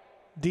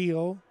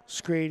 Dio,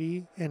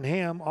 Scrady, and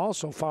Ham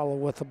also follow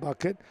with a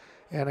bucket.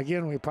 And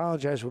again, we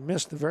apologize. We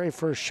missed the very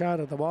first shot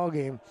of the ball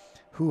game.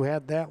 Who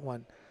had that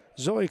one?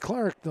 Zoe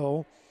Clark,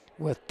 though,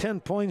 with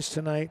 10 points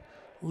tonight,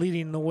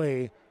 leading the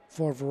way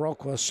for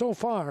Viroqua so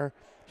far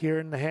here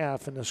in the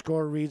half. And the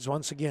score reads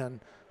once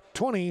again,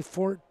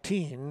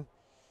 20-14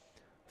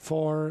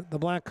 for the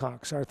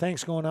Blackhawks. Our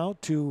thanks going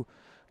out to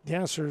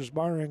Gasser's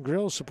Bar and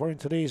Grill supporting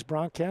today's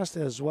broadcast,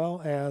 as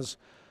well as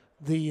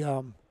the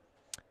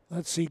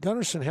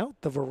Gunderson Health,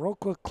 the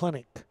Viroqua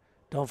Clinic.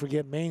 Don't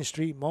forget Main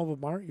Street Mobile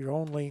Mart, your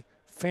only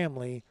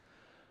family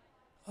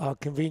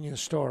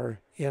convenience store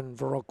in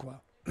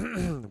Viroqua.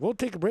 We'll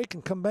take a break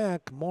and come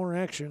back. More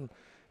action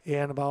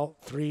in about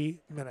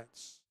 3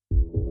 minutes.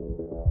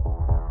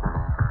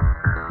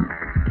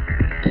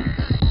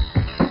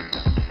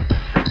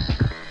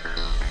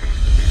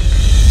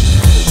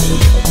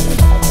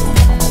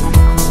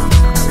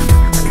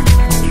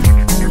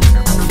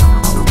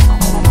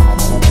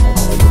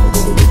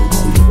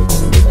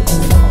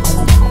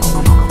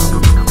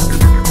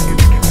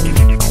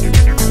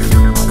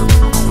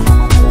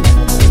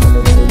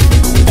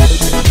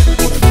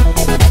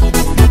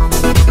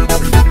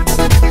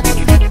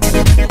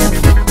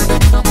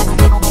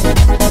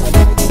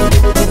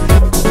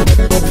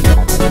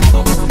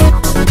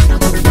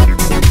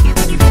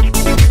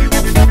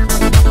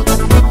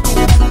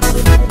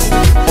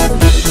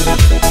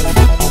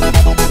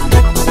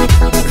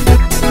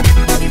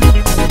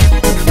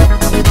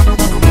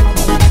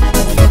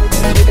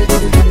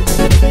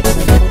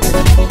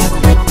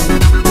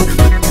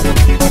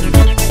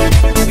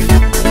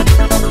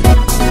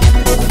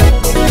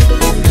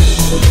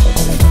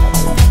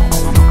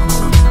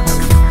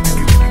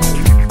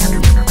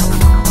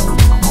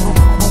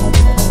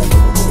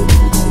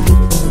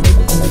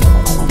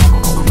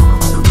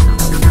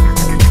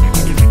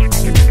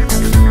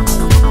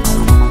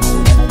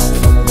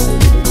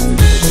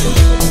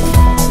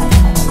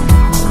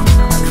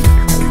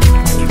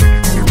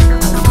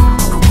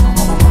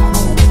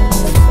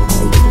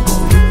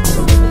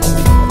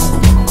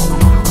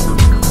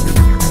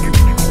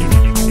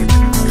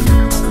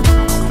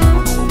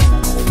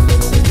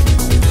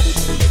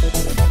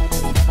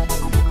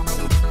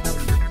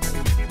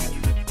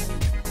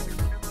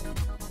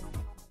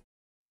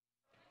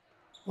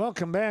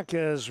 Welcome back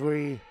as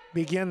we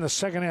begin the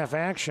second half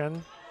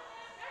action.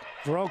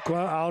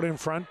 Viroqua out in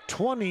front,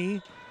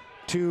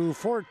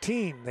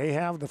 20-14. They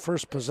have the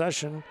first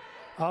possession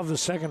of the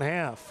second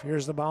half.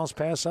 Here's the bounce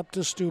pass up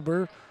to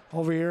Stuber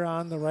over here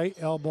on the right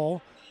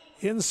elbow.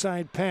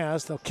 Inside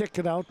pass, they'll kick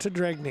it out to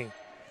Dregney.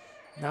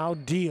 Now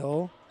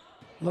Dio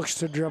looks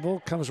to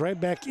dribble, comes right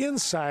back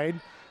inside.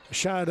 A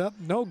shot up,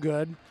 no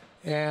good.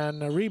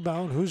 And a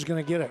rebound, who's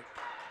going to get it?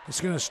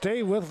 It's going to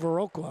stay with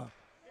Viroqua.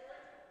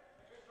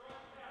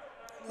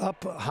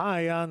 Up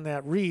high on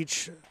that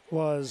reach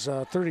was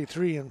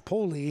 33 in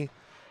Poli,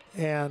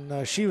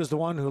 and she was the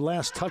one who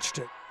last touched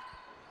it.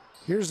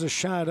 Here's the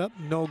shot up,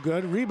 no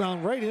good.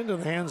 Rebound right into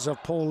the hands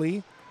of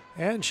Poli,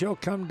 and she'll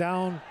come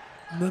down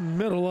the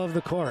middle of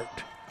the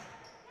court.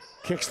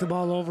 Kicks the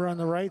ball over on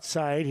the right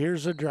side.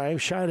 Here's the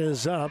drive. Shot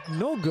is up,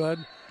 no good.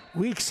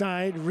 Weak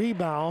side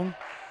rebound.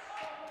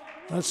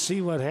 Let's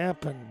see what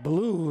happened.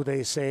 Blue,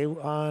 they say,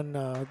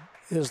 on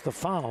is the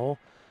foul.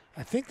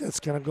 I think that's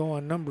going to go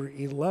on number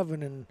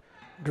 11 in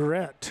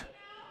Durrett.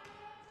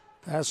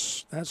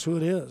 That's who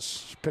it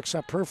is. She picks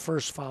up her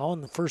first foul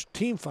and the first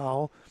team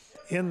foul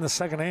in the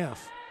second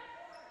half.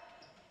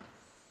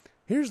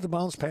 Here's the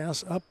bounce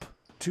pass up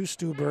to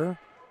Stuber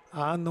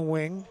on the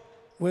wing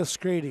with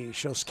Scrady.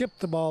 She'll skip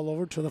the ball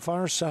over to the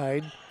far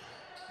side,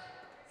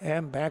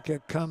 and back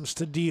it comes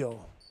to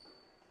Deal.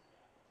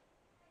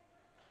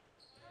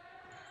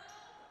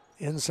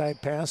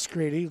 Inside pass,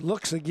 Scrady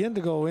looks again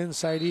to go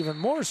inside even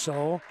more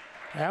so.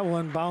 That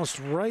one bounced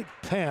right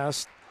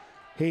past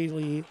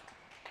Haley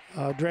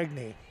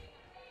Dregney.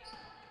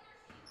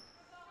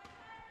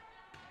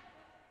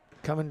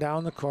 Coming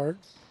down the court,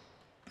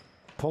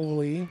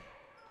 Poley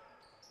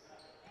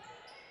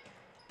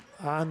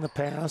on the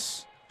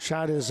pass.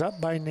 Shot is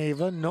up by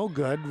Neva, no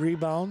good.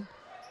 Rebound,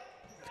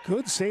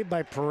 good save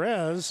by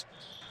Perez,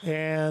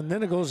 and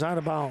then it goes out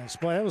of bounds.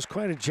 Boy, that was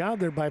quite a job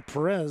there by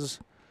Perez,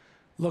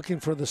 looking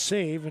for the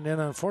save, and then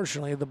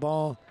unfortunately the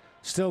ball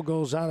still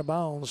goes out of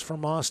bounds for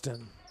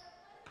Mauston.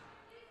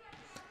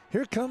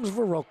 Here comes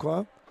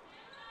Viroqua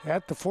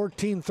at the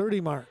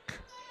 14:30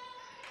 mark.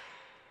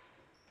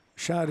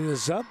 Shot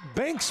is up,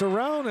 banks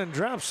around and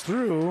drops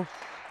through.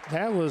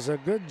 That was a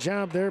good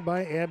job there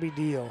by Abby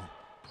Deal.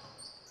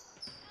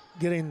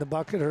 Getting the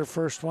bucket, her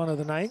first one of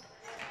the night.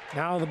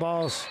 Now the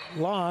ball's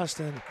lost,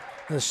 and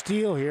the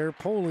steal here,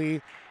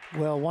 Poley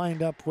will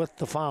wind up with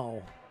the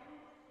foul.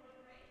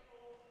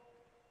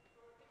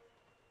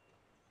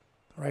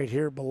 Right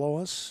here below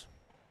us.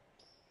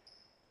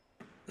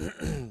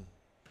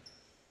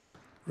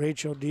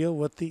 Rachel Deal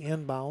with the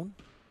inbound.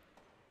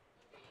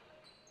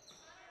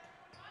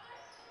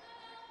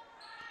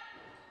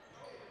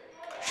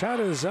 Shot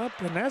is up,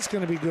 and that's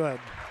going to be good.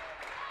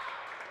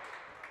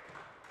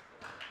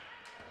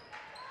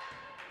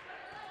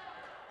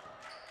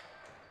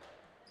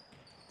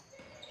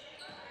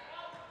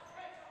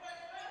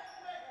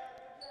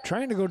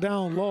 Trying to go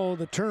down low,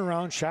 the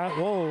turnaround shot.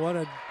 Whoa,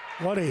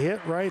 what a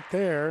hit right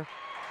there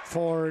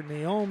for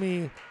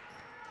Naomi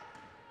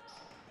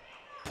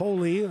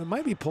Poley. It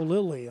might be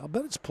Polilli. I'll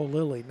bet it's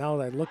Polilli now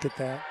that I look at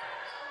that.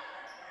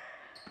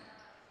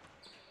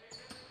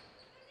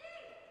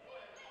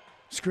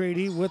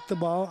 Scrady with the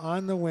ball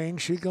on the wing.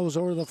 She goes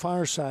over the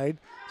far side.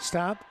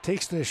 Stop,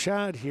 takes the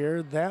shot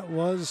here. That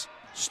was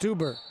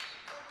Stuber.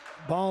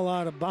 Ball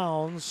out of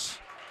bounds.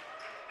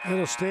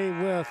 It'll stay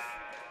with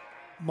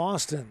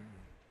Mauston.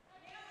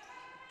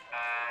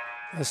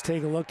 Let's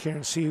take a look here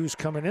and see who's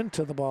coming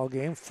into the ball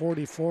game.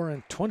 44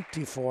 and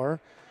 24.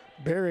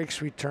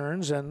 Barracks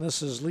returns, and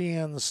this is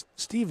Leanne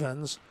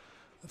Stevens.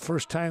 The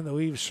first time that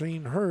we've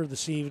seen her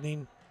this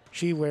evening.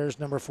 She wears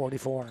number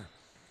 44.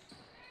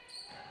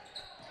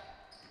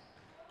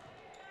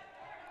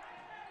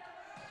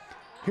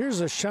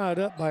 Here's a shot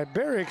up by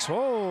Barracks.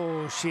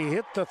 Oh, she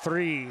hit the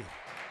three.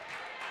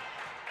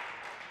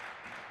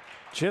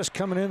 Just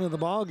coming into the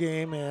ball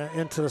game,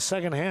 into the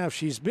second half.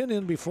 She's been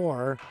in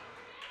before,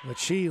 but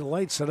she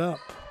lights it up.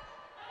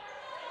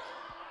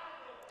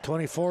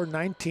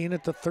 24-19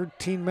 at the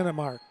 13-minute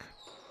mark.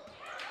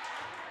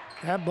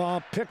 That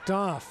ball picked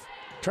off.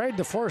 Tried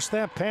to force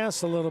that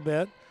pass a little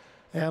bit,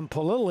 and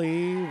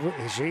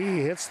Polilli,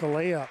 she hits the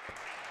layup.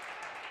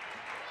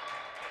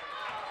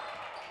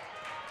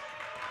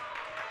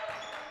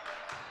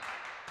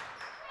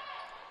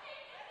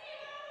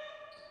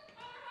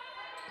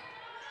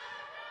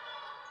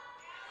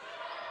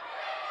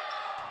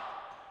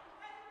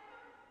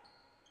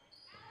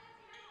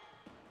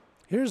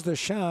 Here's the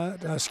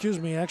shot.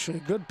 Actually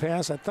a good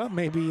pass. I thought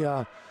maybe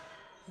going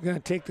to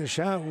take the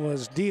shot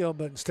was Deal,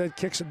 but instead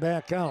kicks it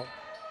back out.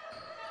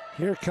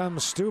 Here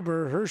comes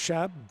Stuber. Her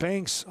shot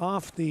banks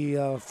off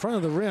the front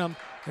of the rim.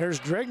 There's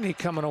Dregney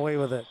coming away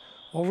with it.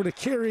 Over to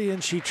Carey,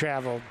 and she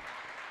traveled.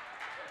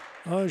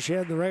 Oh, she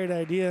had the right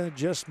idea,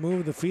 just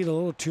moved the feet a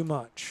little too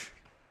much.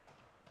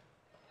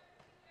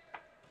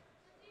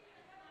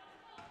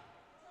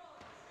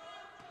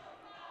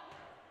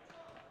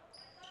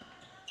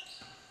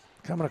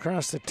 Coming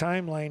across the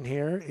timeline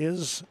here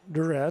is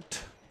Durrett.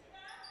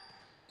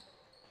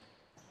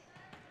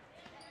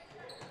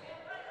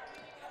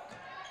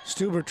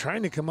 Stuber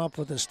trying to come up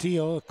with a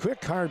steal. A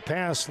quick, hard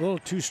pass, a little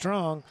too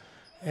strong.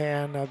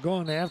 And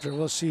going after,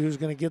 we'll see who's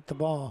going to get the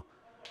ball.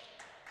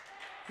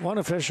 One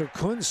official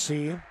couldn't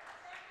see.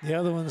 The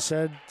other one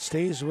said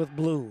stays with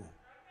blue.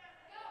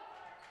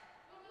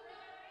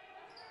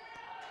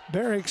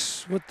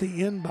 Barracks with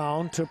the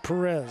inbound to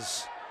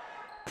Perez.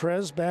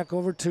 Perez back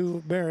over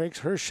to Barracks.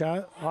 Her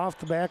shot off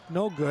the back,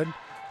 no good.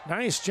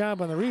 Nice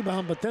job on the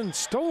rebound, but then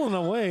stolen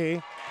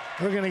away.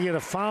 We're going to get a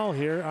foul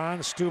here on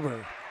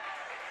Stuber.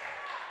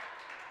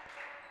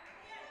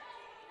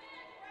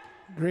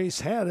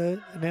 Grace had it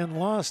and then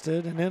lost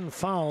it and then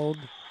fouled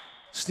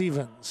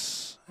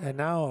Stevens. And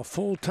now a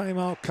full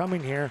timeout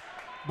coming here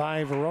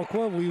by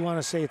Viroqua. We want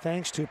to say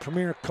thanks to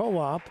Premier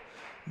Co-op,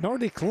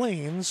 Nordic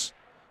Lanes,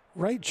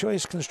 Right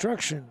Choice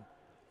Construction,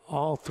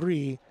 all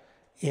three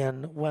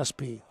in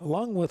Westby,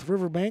 along with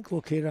Riverbank,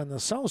 located on the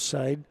south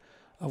side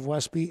of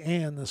Westby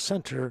and the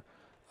center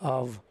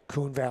of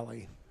Coon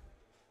Valley.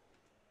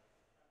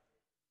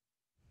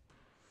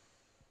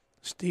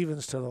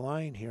 Stevens to the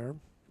line here.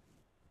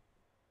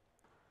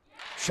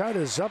 Shot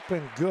is up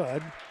and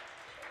good.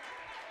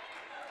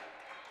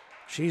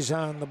 She's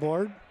on the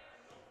board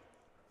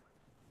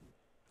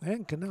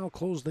and can now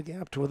close the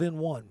gap to within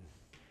 1.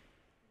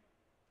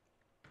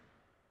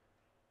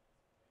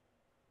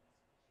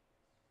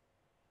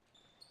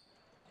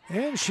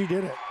 And she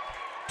did it.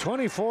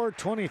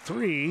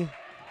 24-23.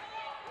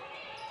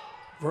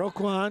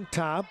 Viroqua on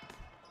top.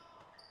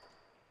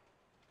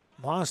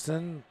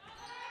 Mauston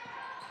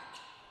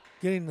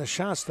getting the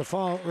shots to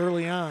fall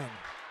early on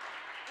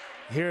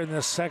here in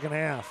this second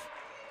half.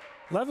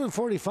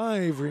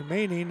 11:45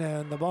 remaining,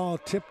 and the ball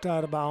tipped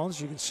out of bounds.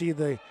 You can see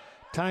the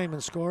time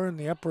and score in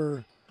the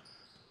upper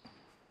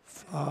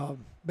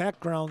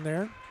background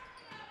there.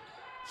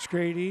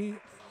 Scrady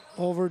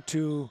over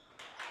to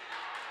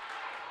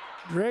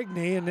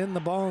Dregney, and then the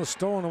ball is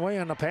stolen away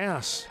on the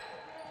pass.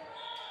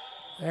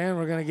 And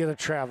we're going to get a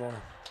travel.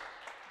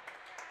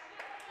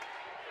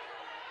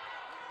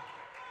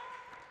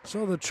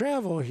 So the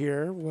travel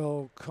here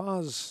will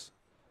cause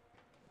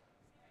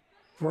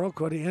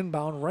Viroqua to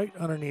inbound right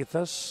underneath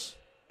us.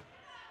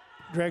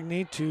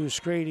 Dregney to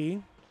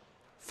Scrady.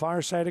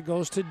 Far side it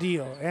goes to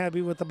Deal.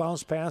 Abby with the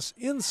bounce pass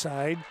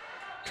inside,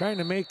 trying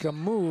to make a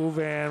move,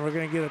 and we're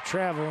going to get a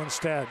travel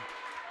instead.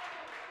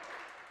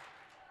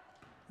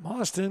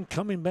 Mauston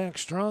coming back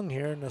strong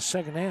here in the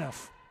second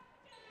half.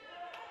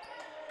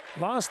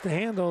 Lost the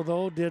handle,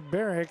 though, did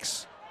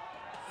Barracks,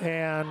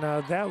 and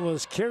that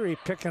was Carey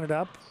picking it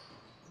up.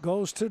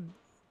 Goes to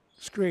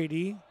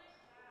Scrady,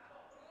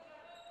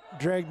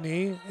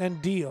 Dregney,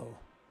 and Deal.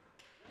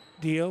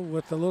 Deal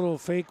with the little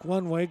fake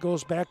one-way,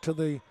 goes back to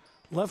the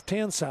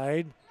left-hand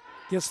side,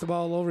 gets the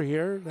ball over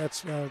here.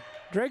 That's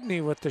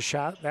Dregney with the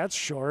shot. That's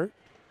short.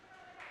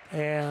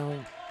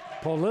 And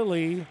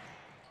Polilli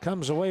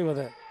comes away with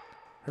it.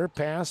 Her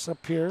pass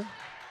up here.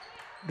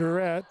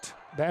 Durrett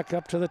back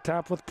up to the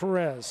top with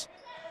Perez.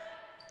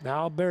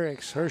 Now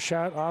Barracks, her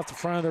shot off the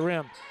front of the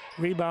rim.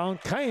 Rebound,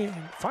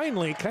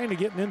 finally kind of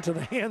getting into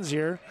the hands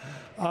here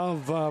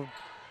of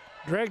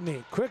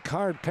Dregney. Quick,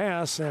 hard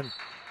pass, and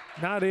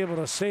not able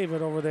to save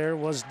it over there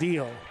was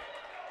Deal.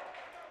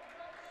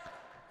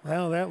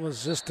 Well, that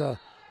was just a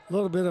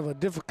little bit of a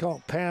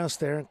difficult pass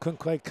there and couldn't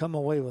quite come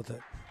away with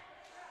it.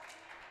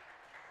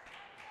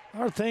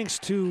 Our thanks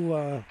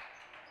to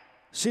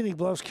Scenic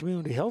Bluffs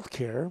Community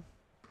Healthcare,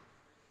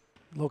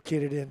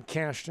 located in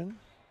Cashton,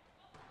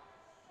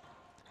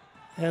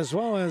 as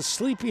well as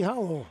Sleepy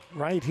Hollow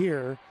right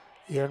here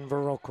in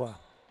Viroqua.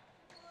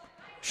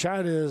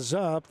 Shot is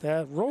up,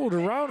 that rolled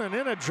around and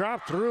then it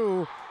dropped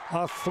through.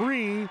 A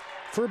 3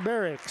 for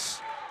Barracks.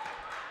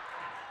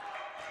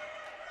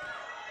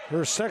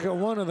 Her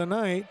second one of the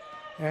night,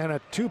 and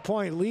a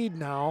 2-point lead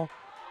now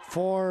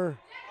for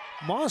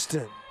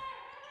Mauston.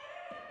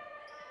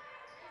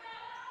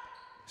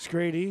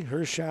 Scrady,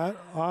 her shot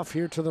off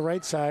here to the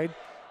right side.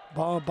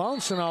 Ball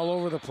bouncing all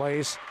over the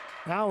place.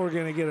 Now we're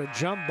going to get a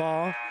jump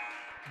ball.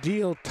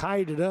 Deal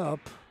tied it up,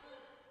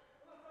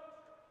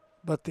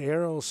 but the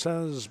arrow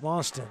says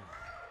Mauston.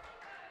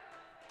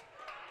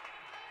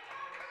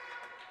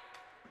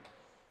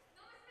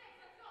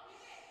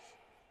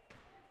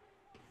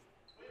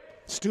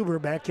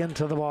 Stuber back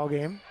into the ball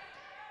game.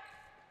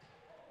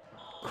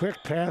 Quick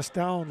pass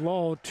down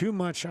low, too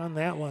much on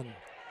that one.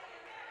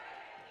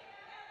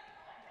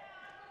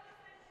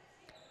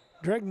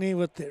 Dregney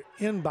with the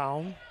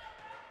inbound.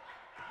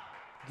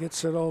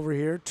 Gets it over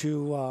here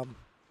to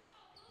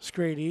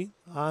Scrady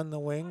on the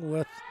wing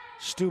with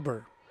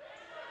Stuber.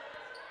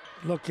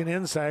 Looking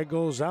inside,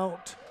 goes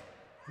out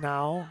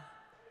now.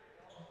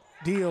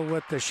 Deal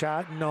with the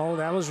shot. No,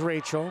 that was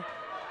Rachel.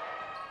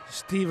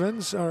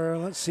 Stevens, or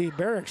let's see,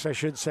 Barracks, I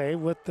should say,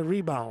 with the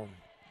rebound.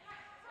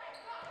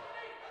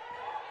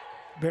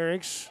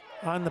 Barracks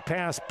on the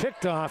pass,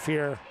 picked off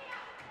here.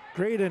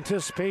 Great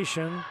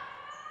anticipation.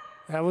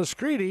 That was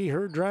Scrady.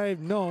 Her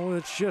drive, no,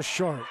 it's just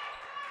short.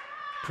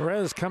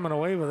 Perez coming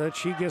away with it.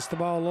 She gets the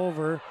ball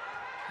over.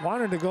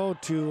 Wanted to go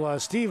to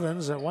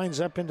Stevens. It winds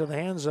up into the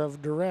hands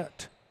of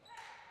Durrett.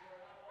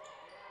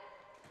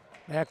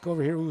 Back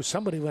over here. Ooh,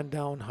 somebody went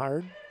down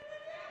hard.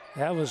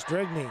 That was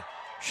Dregney.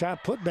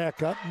 Shot put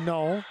back up.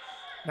 No.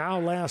 Now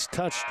last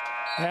touched.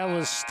 That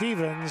was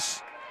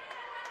Stevens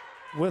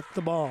with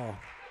the ball.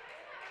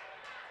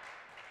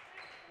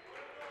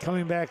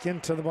 Coming back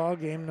into the ball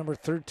game, number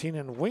 13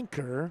 and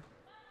Winker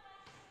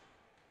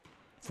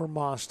for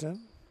Mauston.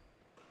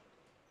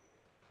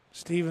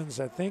 Stevens,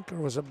 I think,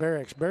 or was it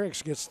Barracks?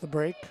 Barracks gets the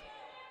break.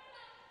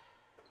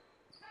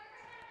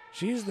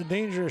 She's the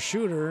dangerous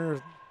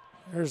shooter.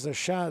 There's the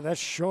shot. That's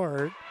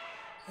short.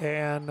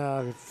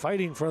 And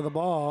fighting for the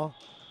ball.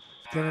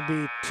 It's going to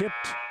be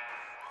tipped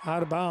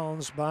out of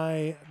bounds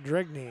by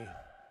Dregney.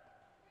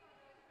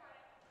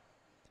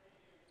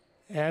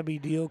 Abby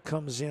Deal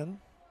comes in.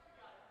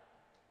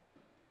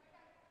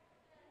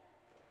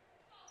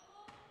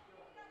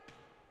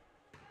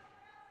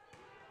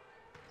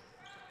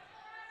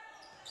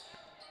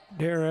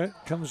 Derek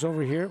comes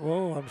over here.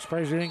 Whoa, I'm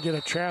surprised we didn't get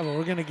a travel.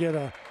 We're going to get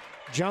a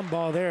jump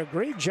ball there.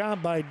 Great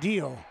job by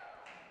Deal.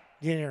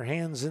 Getting her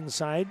hands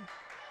inside.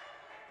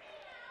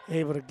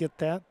 Able to get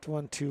that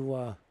one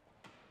to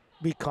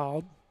be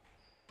called.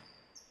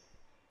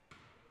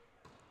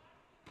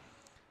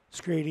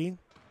 Scrady.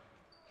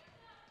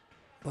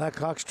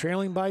 Blackhawks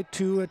trailing by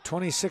 2 at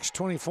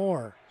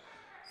 26-24.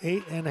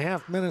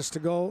 8.5 minutes to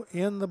go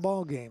in the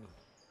ball game.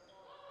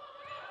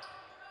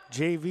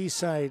 JV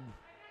side.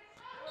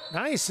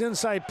 Nice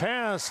inside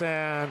pass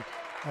and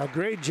a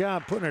great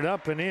job putting it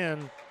up and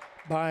in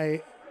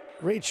by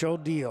Rachel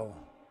Deal.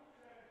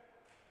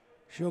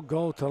 She'll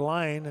go to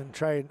line and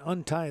try and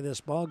untie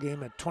this ball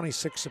game at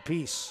 26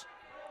 apiece.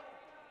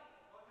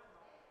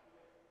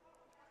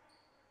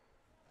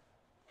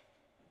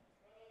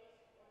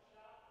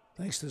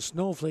 Thanks to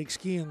Snowflake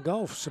Ski and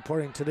Golf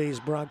supporting today's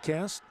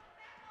broadcast.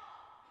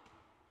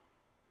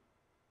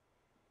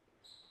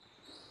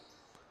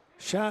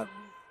 Shot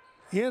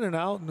in and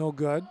out, no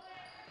good.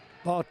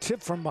 Ball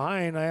tipped from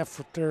behind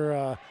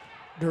after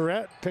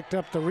Durrett picked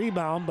up the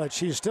rebound, but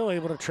she's still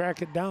able to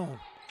track it down.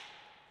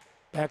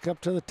 Back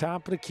up to the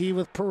top of the key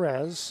with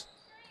Perez.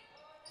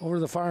 Over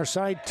the far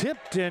side,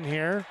 tipped in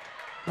here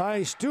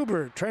by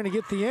Stuber. Trying to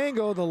get the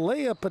angle, the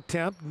layup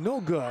attempt, no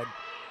good.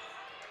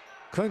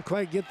 Couldn't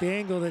quite get the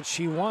angle that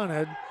she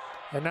wanted.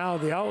 And now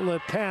the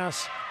outlet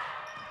pass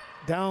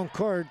down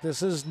court.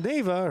 This is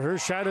Neva. Her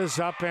shot is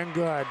up and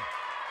good.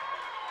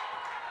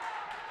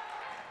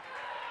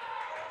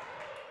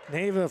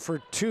 Neva for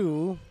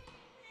 2.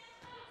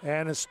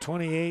 And it's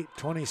 28-26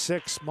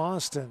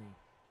 Mauston.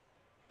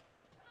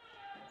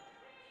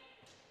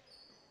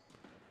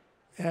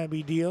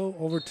 Abby Deal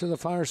over to the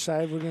far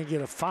side. We're going to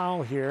get a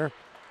foul here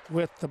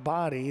with the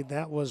body.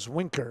 That was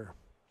Winker.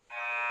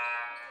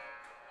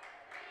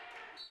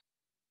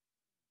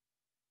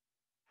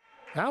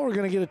 Now we're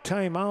going to get a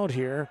timeout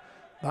here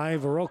by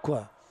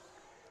Viroqua.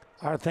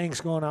 Our thanks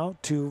going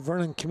out to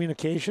Vernon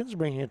Communications,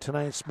 bringing you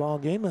tonight's ball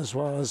game, as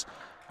well as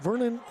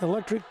Vernon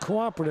Electric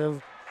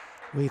Cooperative.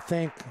 We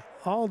thank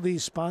all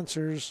these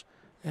sponsors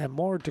and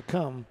more to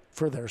come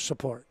for their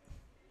support.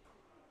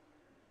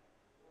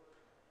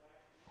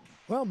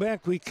 Well,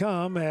 back we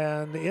come,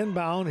 and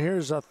inbound,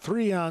 here's a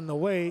 3 on the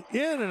way.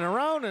 In and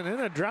around and in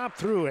a drop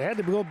through. It had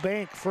to go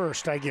bank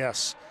first, I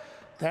guess.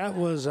 That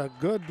was a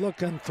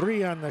good-looking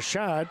 3 on the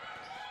shot.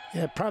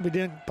 It probably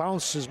didn't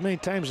bounce as many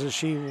times as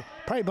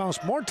probably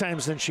bounced more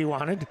times than she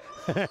wanted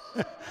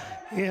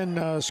in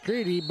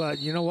Scrady, but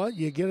you know what?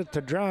 You get it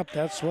to drop.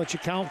 That's what you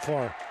count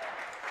for.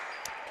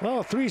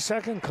 Well, a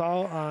 3-second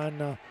call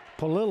on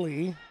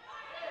Polilli.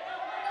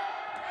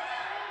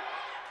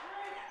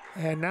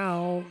 And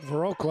now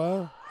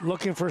Viroqua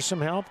looking for some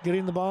help,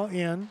 getting the ball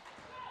in.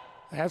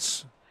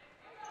 That's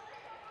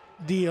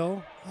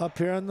Deal up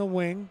here on the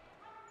wing.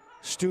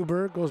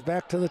 Stuber goes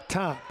back to the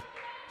top.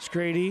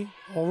 Scrady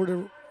over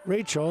to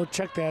Rachel.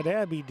 Check that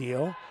Abby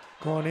Deal.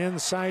 Going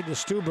inside to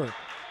Stuber.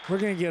 We're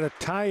going to get a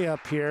tie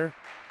up here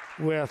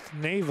with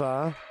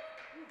Neva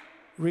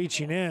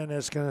reaching in.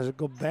 It's going to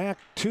go back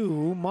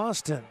to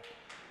Mauston.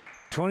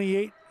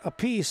 28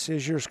 apiece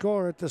is your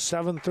score at the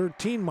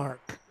 7:13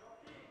 mark.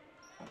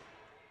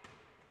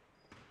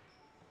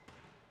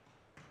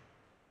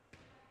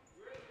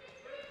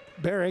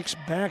 Barracks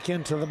back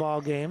into the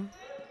ball game.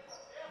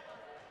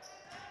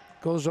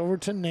 Goes over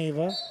to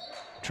Neva,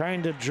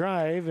 trying to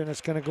drive, and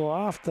it's going to go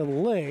off the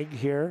leg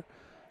here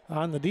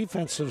on the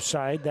defensive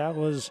side. That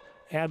was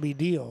Abby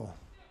Deal.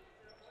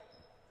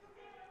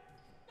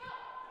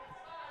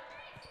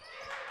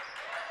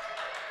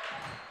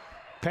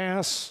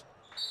 Pass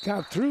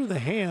got through the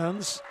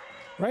hands,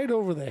 right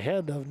over the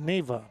head of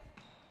Neva.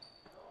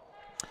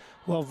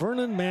 Well,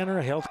 Vernon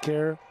Manor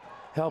Healthcare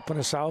helping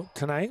us out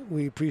tonight.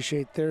 We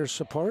appreciate their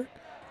support,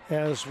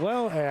 as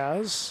well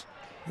as,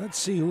 let's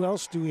see, who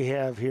else do we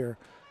have here?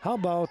 How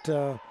about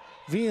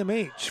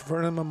VMH,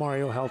 Vernon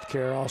Memorial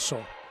Healthcare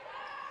also.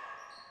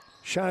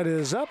 Shot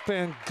is up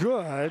and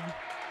good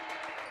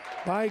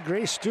by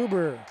Grace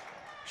Stuber.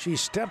 She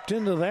stepped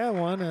into that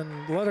one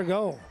and let her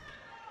go.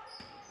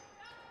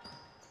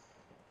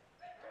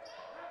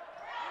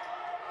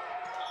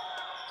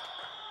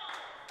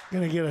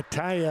 Going to get a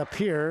tie up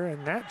here,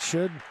 and that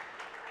should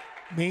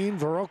mean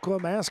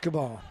Viroqua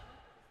basketball.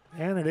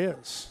 And it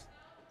is.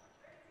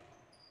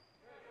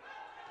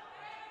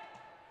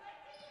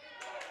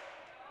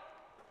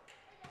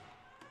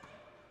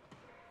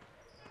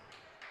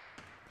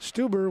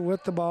 Stuber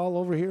with the ball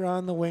over here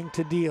on the wing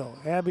to Deal.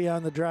 Abby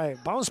on the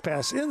drive. Bounce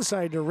pass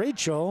inside to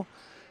Rachel.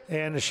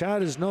 And the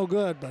shot is no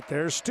good, but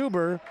there's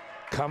Stuber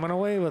coming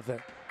away with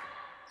it.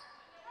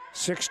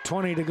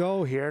 6:20 to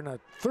go here, and a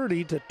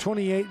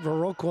 30-28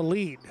 Viroqua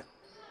lead.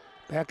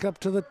 Back up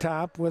to the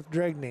top with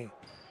Dregney.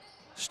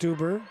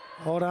 Stuber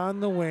out on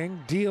the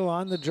wing. Deal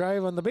on the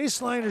drive on the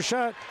baseline. Her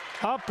shot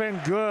up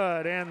and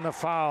good, and the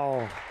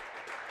foul.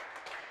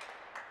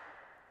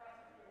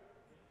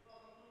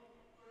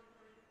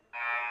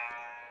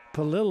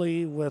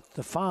 Polilli with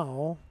the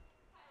foul.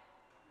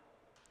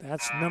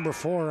 That's number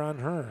 4 on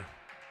her.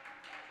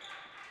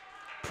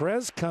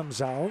 Perez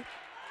comes out.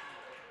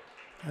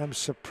 I'm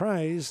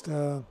surprised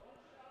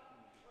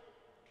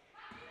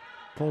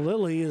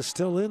Polilli is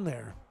still in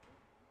there.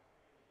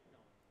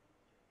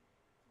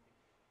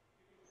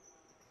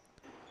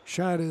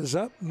 Shot is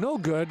up, no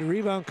good.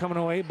 Rebound coming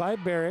away by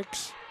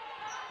Barracks.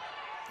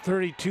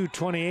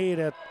 32-28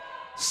 at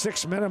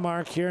 6-minute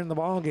mark here in the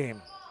ball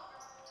game.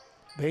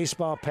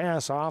 Baseball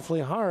pass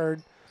awfully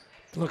hard.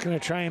 Looking to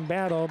try and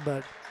battle,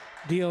 but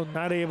Deal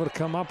not able to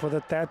come up with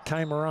it that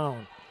time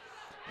around.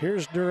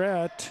 Here's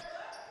Durrett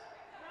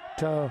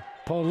to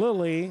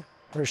Polilli.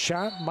 Her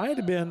shot might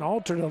have been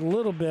altered a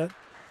little bit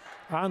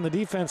on the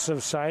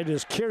defensive side.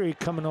 Is Carey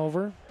coming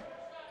over.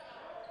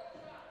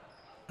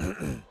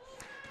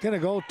 Gonna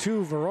go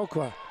to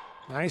Viroqua.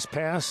 Nice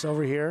pass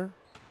over here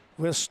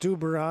with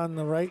Stuber on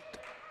the right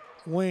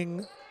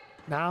wing.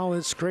 Now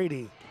it's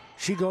Grady.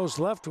 She goes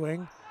left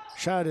wing.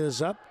 Shot is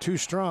up, too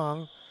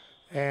strong,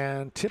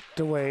 and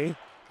tipped away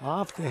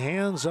off the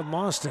hands of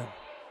Mauston.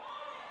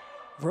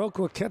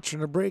 Viroqua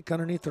catching a break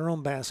underneath their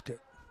own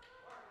basket.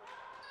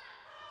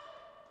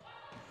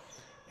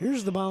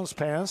 Here's the bounce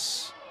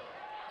pass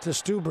to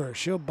Stuber.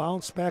 She'll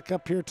bounce back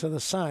up here to the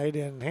side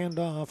and hand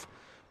off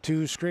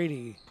to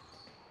Scrady.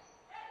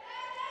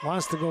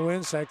 Wants to go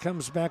inside,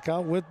 comes back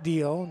out with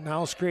Deal.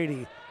 Now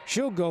Scrady.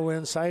 She'll go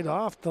inside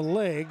off the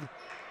leg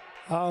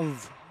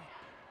of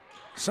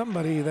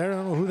somebody there. I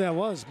don't know who that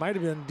was. Might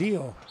have been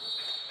Deal.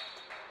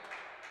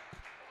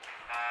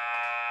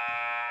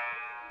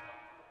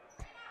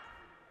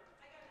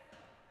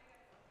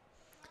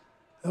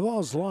 The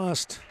ball's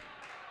lost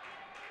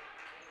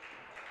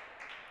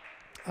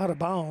out of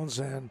bounds,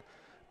 and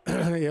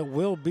it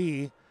will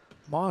be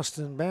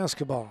Mauston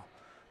basketball.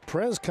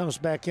 Perez comes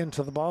back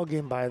into the ball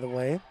game, by the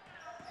way.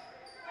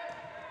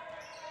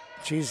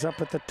 She's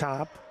up at the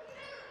top.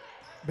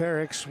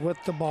 Barracks with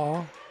the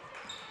ball.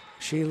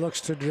 She looks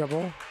to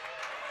dribble,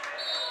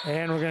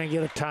 and we're going to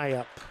get a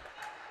tie-up.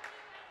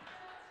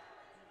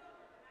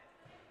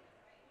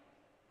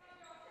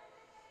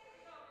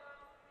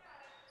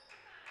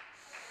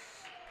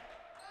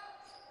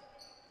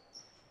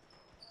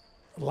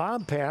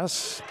 Lob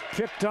pass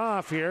picked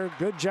off here.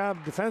 Good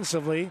job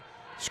defensively.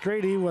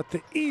 Scrady with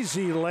the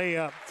easy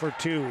layup for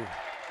two.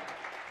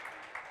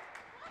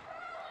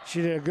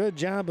 She did a good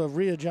job of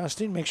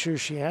readjusting, make sure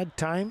she had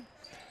time,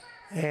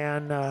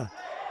 and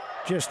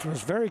just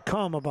was very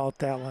calm about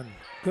that one.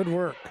 Good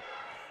work.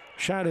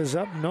 Shot is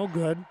up, no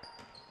good.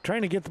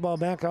 Trying to get the ball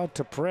back out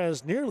to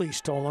Perez, nearly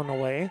stolen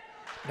away.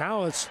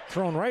 Now it's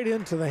thrown right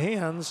into the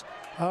hands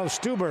of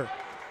Stuber.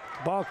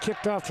 Ball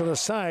kicked off to the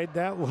side.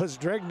 That was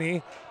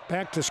Dregney.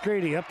 Back to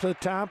Scrady, up to the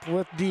top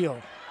with Deal.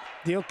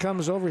 Deal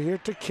comes over here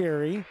to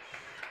Carey,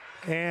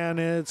 and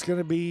it's going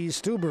to be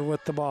Stuber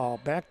with the ball.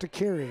 Back to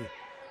Carey.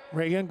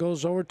 Reagan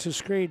goes over to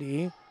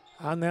Scrady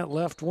on that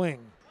left wing.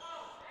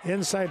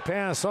 Inside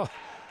pass,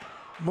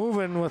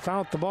 moving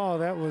without the ball.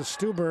 That was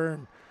Stuber,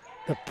 and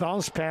the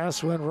bounce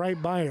pass went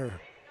right by her.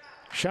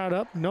 Shot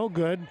up, no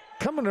good.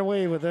 Coming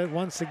away with it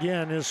once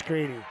again is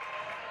Scrady.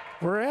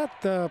 We're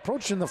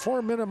approaching the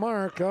 4-minute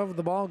mark of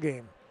the ball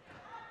game.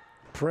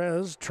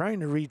 Perez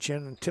trying to reach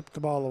in and tip the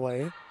ball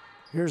away.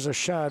 Here's a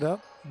shot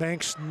up.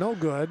 Banks no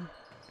good.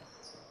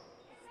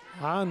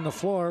 On the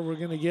floor, we're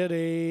going to get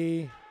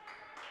a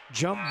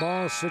jump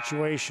ball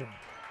situation.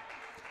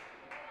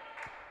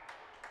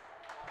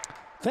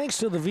 Thanks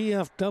to the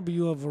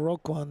VFW of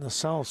Viroqua on the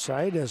south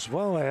side, as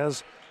well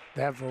as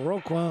that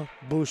Viroqua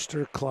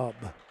Booster Club.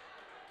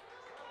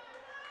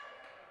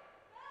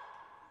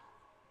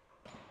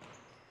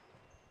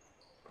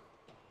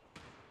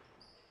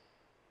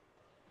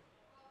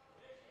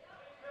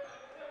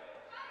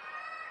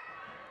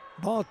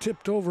 Ball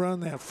tipped over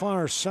on that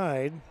far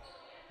side.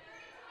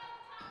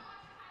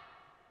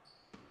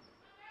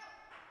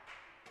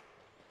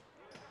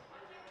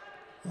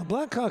 The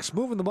Blackhawks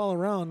moving the ball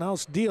around. Now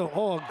it's Deal.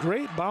 Oh, a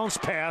great bounce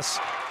pass.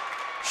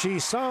 She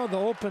saw the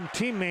open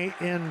teammate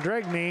in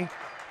Dregney,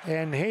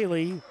 and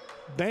Haley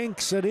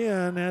banks it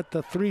in at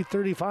the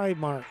 3:35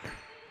 mark.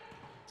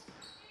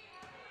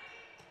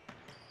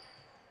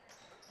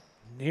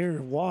 Near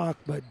walk,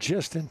 but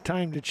just in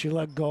time did she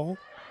let go.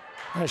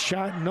 A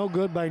shot no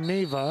good by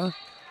Neva,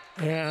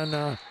 and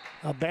a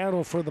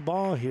battle for the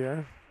ball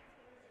here.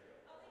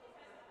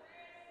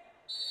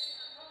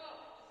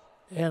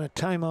 And a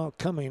timeout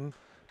coming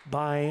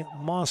by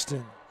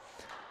Mauston.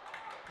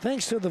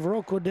 Thanks to the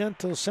Viroqua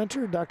Dental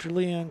Center, Dr.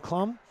 Leanne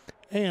Klum,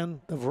 and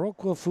the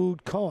Viroqua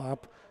Food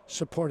Co-op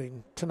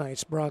supporting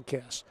tonight's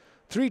broadcast.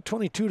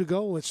 3:22 to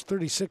go. It's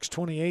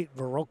 36-28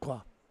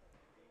 Viroqua.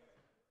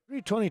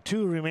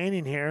 3:22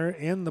 remaining here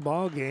in the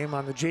ball game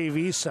on the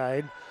JV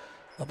side.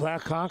 The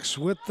Blackhawks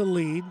with the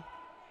lead.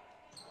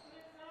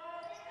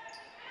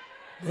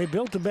 They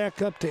built it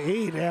back up to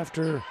 8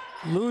 after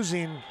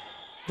losing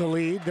the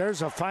lead.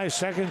 There's a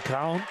 5-second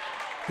count.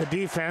 The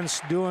defense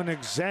doing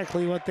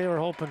exactly what they were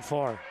hoping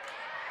for.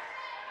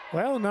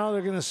 Well, now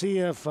they're going to see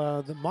if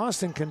the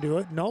Mauston can do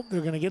it. Nope,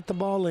 they're going to get the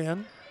ball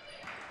in.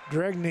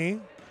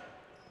 Dregney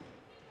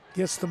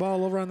gets the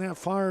ball over on that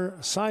far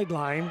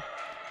sideline.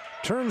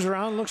 Turns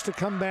around, looks to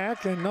come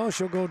back, and no,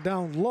 she'll go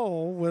down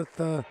low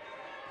with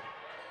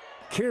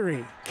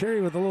Carey. Carey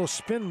with a little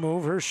spin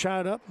move. Her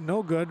shot up,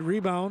 no good.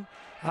 Rebound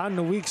on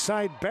the weak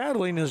side.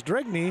 Battling is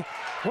Dregney.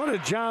 What a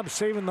job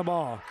saving the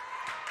ball.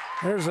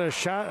 There's a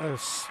shot, a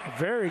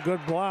very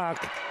good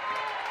block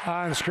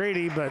on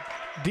Scrady, but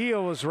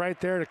Dio was right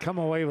there to come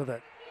away with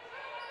it.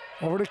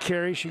 Over to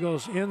Carey. She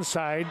goes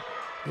inside,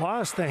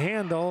 lost the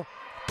handle,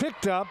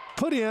 picked up,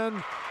 put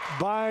in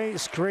by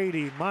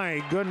Scrady.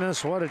 My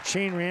goodness, what a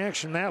chain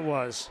reaction that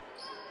was.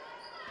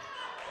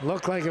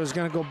 Looked like it was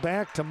going to go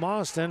back to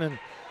Mauston, and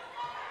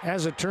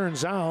as it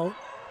turns out,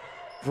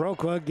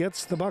 Viroqua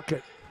gets the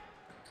bucket.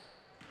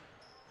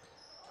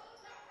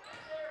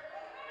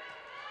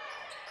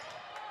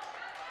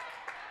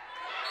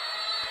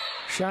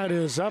 Shot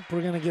is up.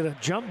 We're going to get a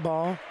jump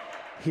ball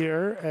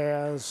here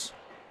as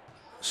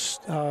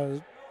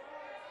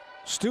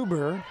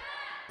Stuber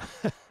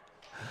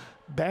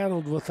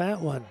battled with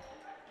that one.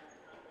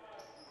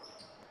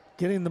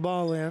 Getting the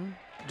ball in.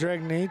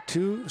 Dregney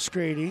to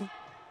Scrady.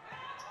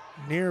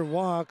 Near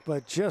walk,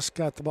 but just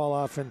got the ball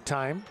off in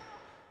time.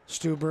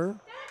 Stuber,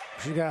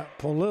 she got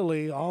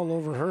Polilli all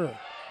over her.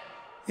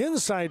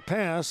 Inside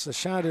pass, the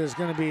shot is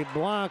going to be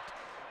blocked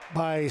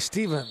by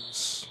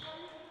Stevens.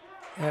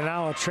 And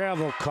now a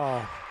travel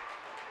call.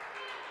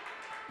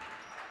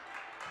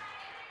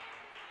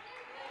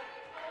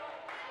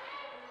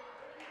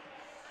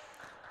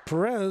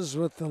 Perez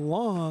with the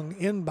long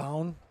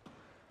inbound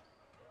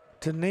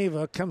to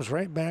Neva, comes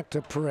right back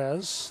to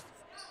Perez.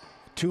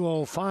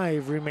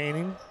 2:05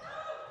 remaining.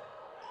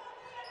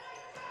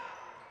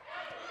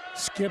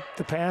 Skip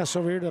the pass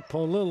over here to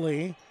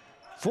Polilli.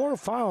 4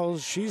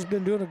 fouls. She's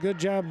been doing a good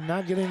job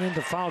not getting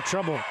into foul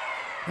trouble.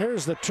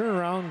 There's the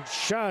turnaround.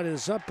 Shot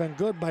is up and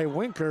good by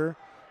Winker.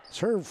 It's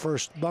her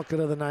first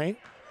bucket of the night.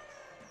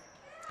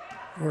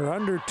 We're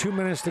under 2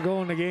 minutes to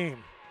go in the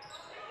game.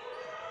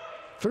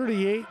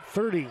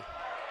 38-30.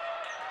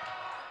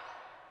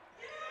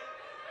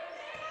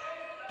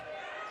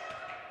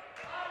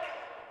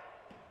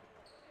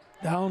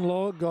 Down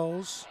low it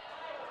goes.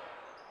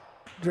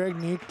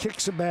 Dregney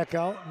kicks it back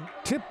out and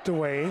tipped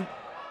away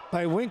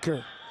by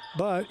Winker,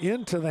 but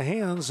into the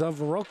hands of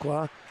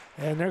Viroqua,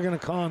 and they're going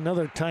to call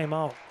another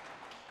timeout.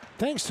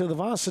 Thanks to the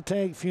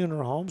Varsity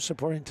Funeral Home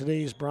supporting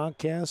today's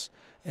broadcast,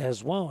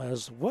 as well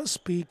as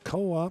Westby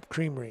Co-op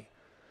Creamery.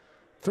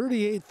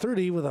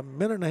 38-30 with a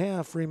minute and a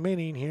half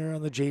remaining here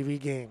on the JV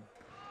game.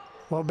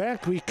 Well,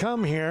 back we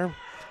come here,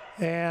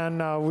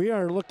 and we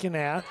are looking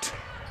at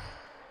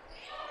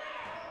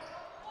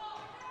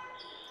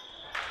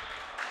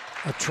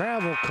a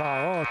travel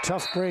call. Oh, a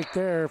tough break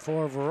there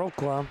for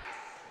Viroqua.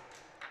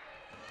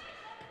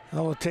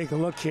 We'll take a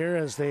look here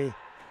as they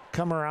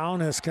come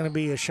around. It's going to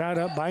be a shot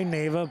up by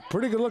Neva.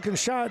 Pretty good looking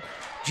shot.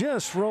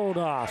 Just rolled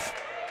off.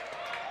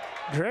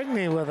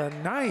 Dregney with a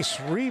nice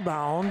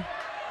rebound.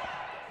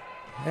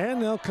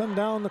 And they'll come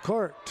down the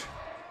court.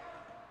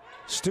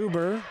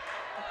 Stuber,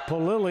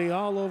 Polilli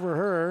all over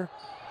her.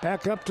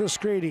 Back up to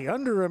Scrady.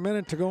 Under a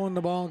minute to go in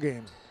the ball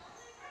game.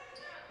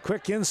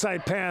 Quick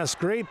inside pass.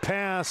 Great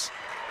pass.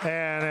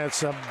 And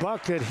it's a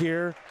bucket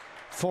here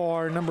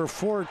for number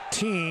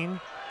 14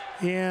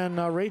 in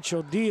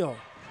Rachel Deal.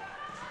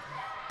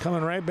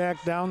 Coming right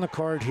back down the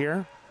court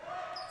here.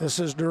 This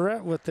is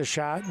Durrett with the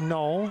shot.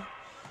 No.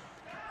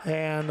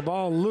 And the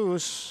ball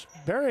loose.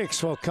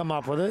 Barracks will come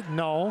up with it.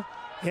 No.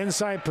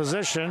 Inside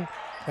position.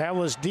 That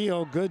was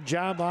Deal. Good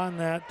job on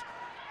that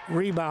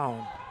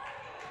rebound.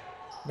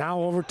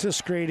 Now over to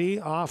Scrady.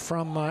 Off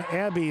from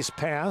Abby's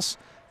pass.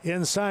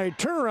 Inside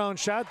turnaround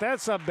shot.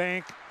 That's a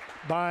bank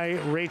by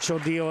Rachel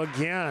Deal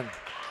again.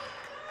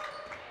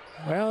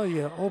 Well,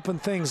 you open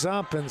things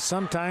up, and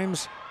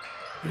sometimes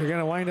you're going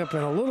to wind up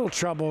in a little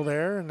trouble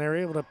there, and they're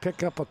able to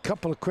pick up a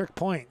couple of quick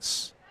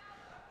points.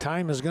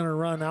 Time is going to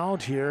run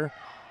out here.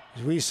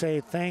 As we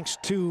say thanks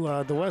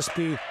to the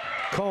Westby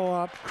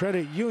Co-op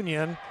Credit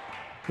Union.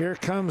 Here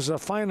comes the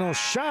final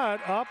shot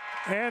up,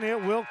 and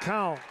it will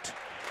count.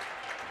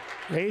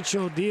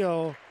 Rachel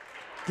Deal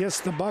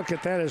gets the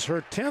bucket. That is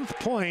her 10th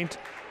point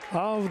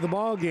of the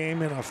ball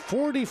game in a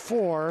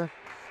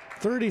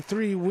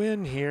 44-33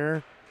 win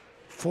here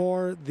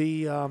for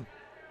the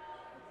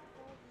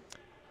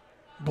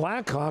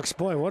Blackhawks.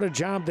 Boy, what a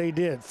job they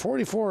did.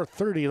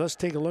 44-30. Let's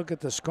take a look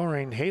at the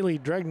scoring. Haley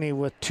Dregney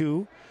with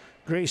 2.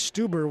 Grace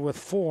Stuber with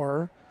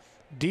 4.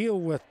 Deal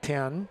with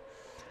 10.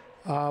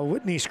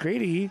 Whitney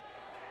Scrady,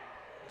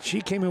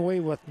 she came away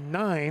with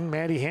 9.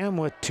 Maddie Ham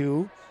with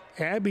 2.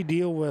 Abby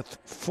Deal with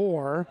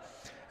 4.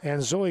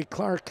 And Zoe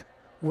Clark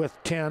with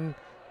 10.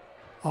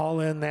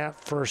 All in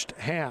that first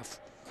half.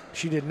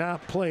 She did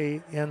not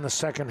play in the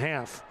second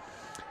half.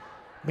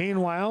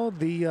 Meanwhile,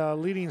 the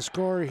leading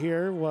scorer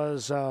here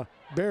was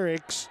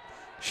Barracks.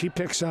 She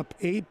picks up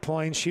 8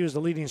 points. She was the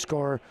leading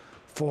scorer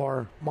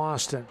for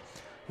Mauston.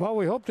 Well,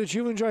 we hope that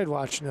you enjoyed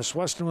watching this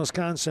Western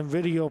Wisconsin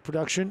video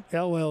production,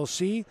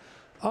 LLC,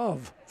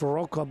 of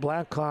Viroqua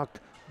Blackhawk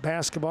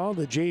basketball.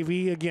 The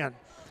JV again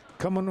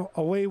coming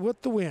away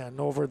with the win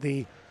over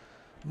the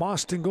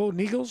Mauston Golden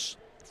Eagles,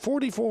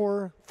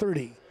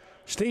 44-30.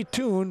 Stay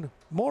tuned.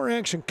 More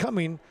action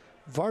coming.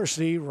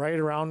 Varsity right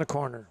around the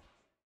corner.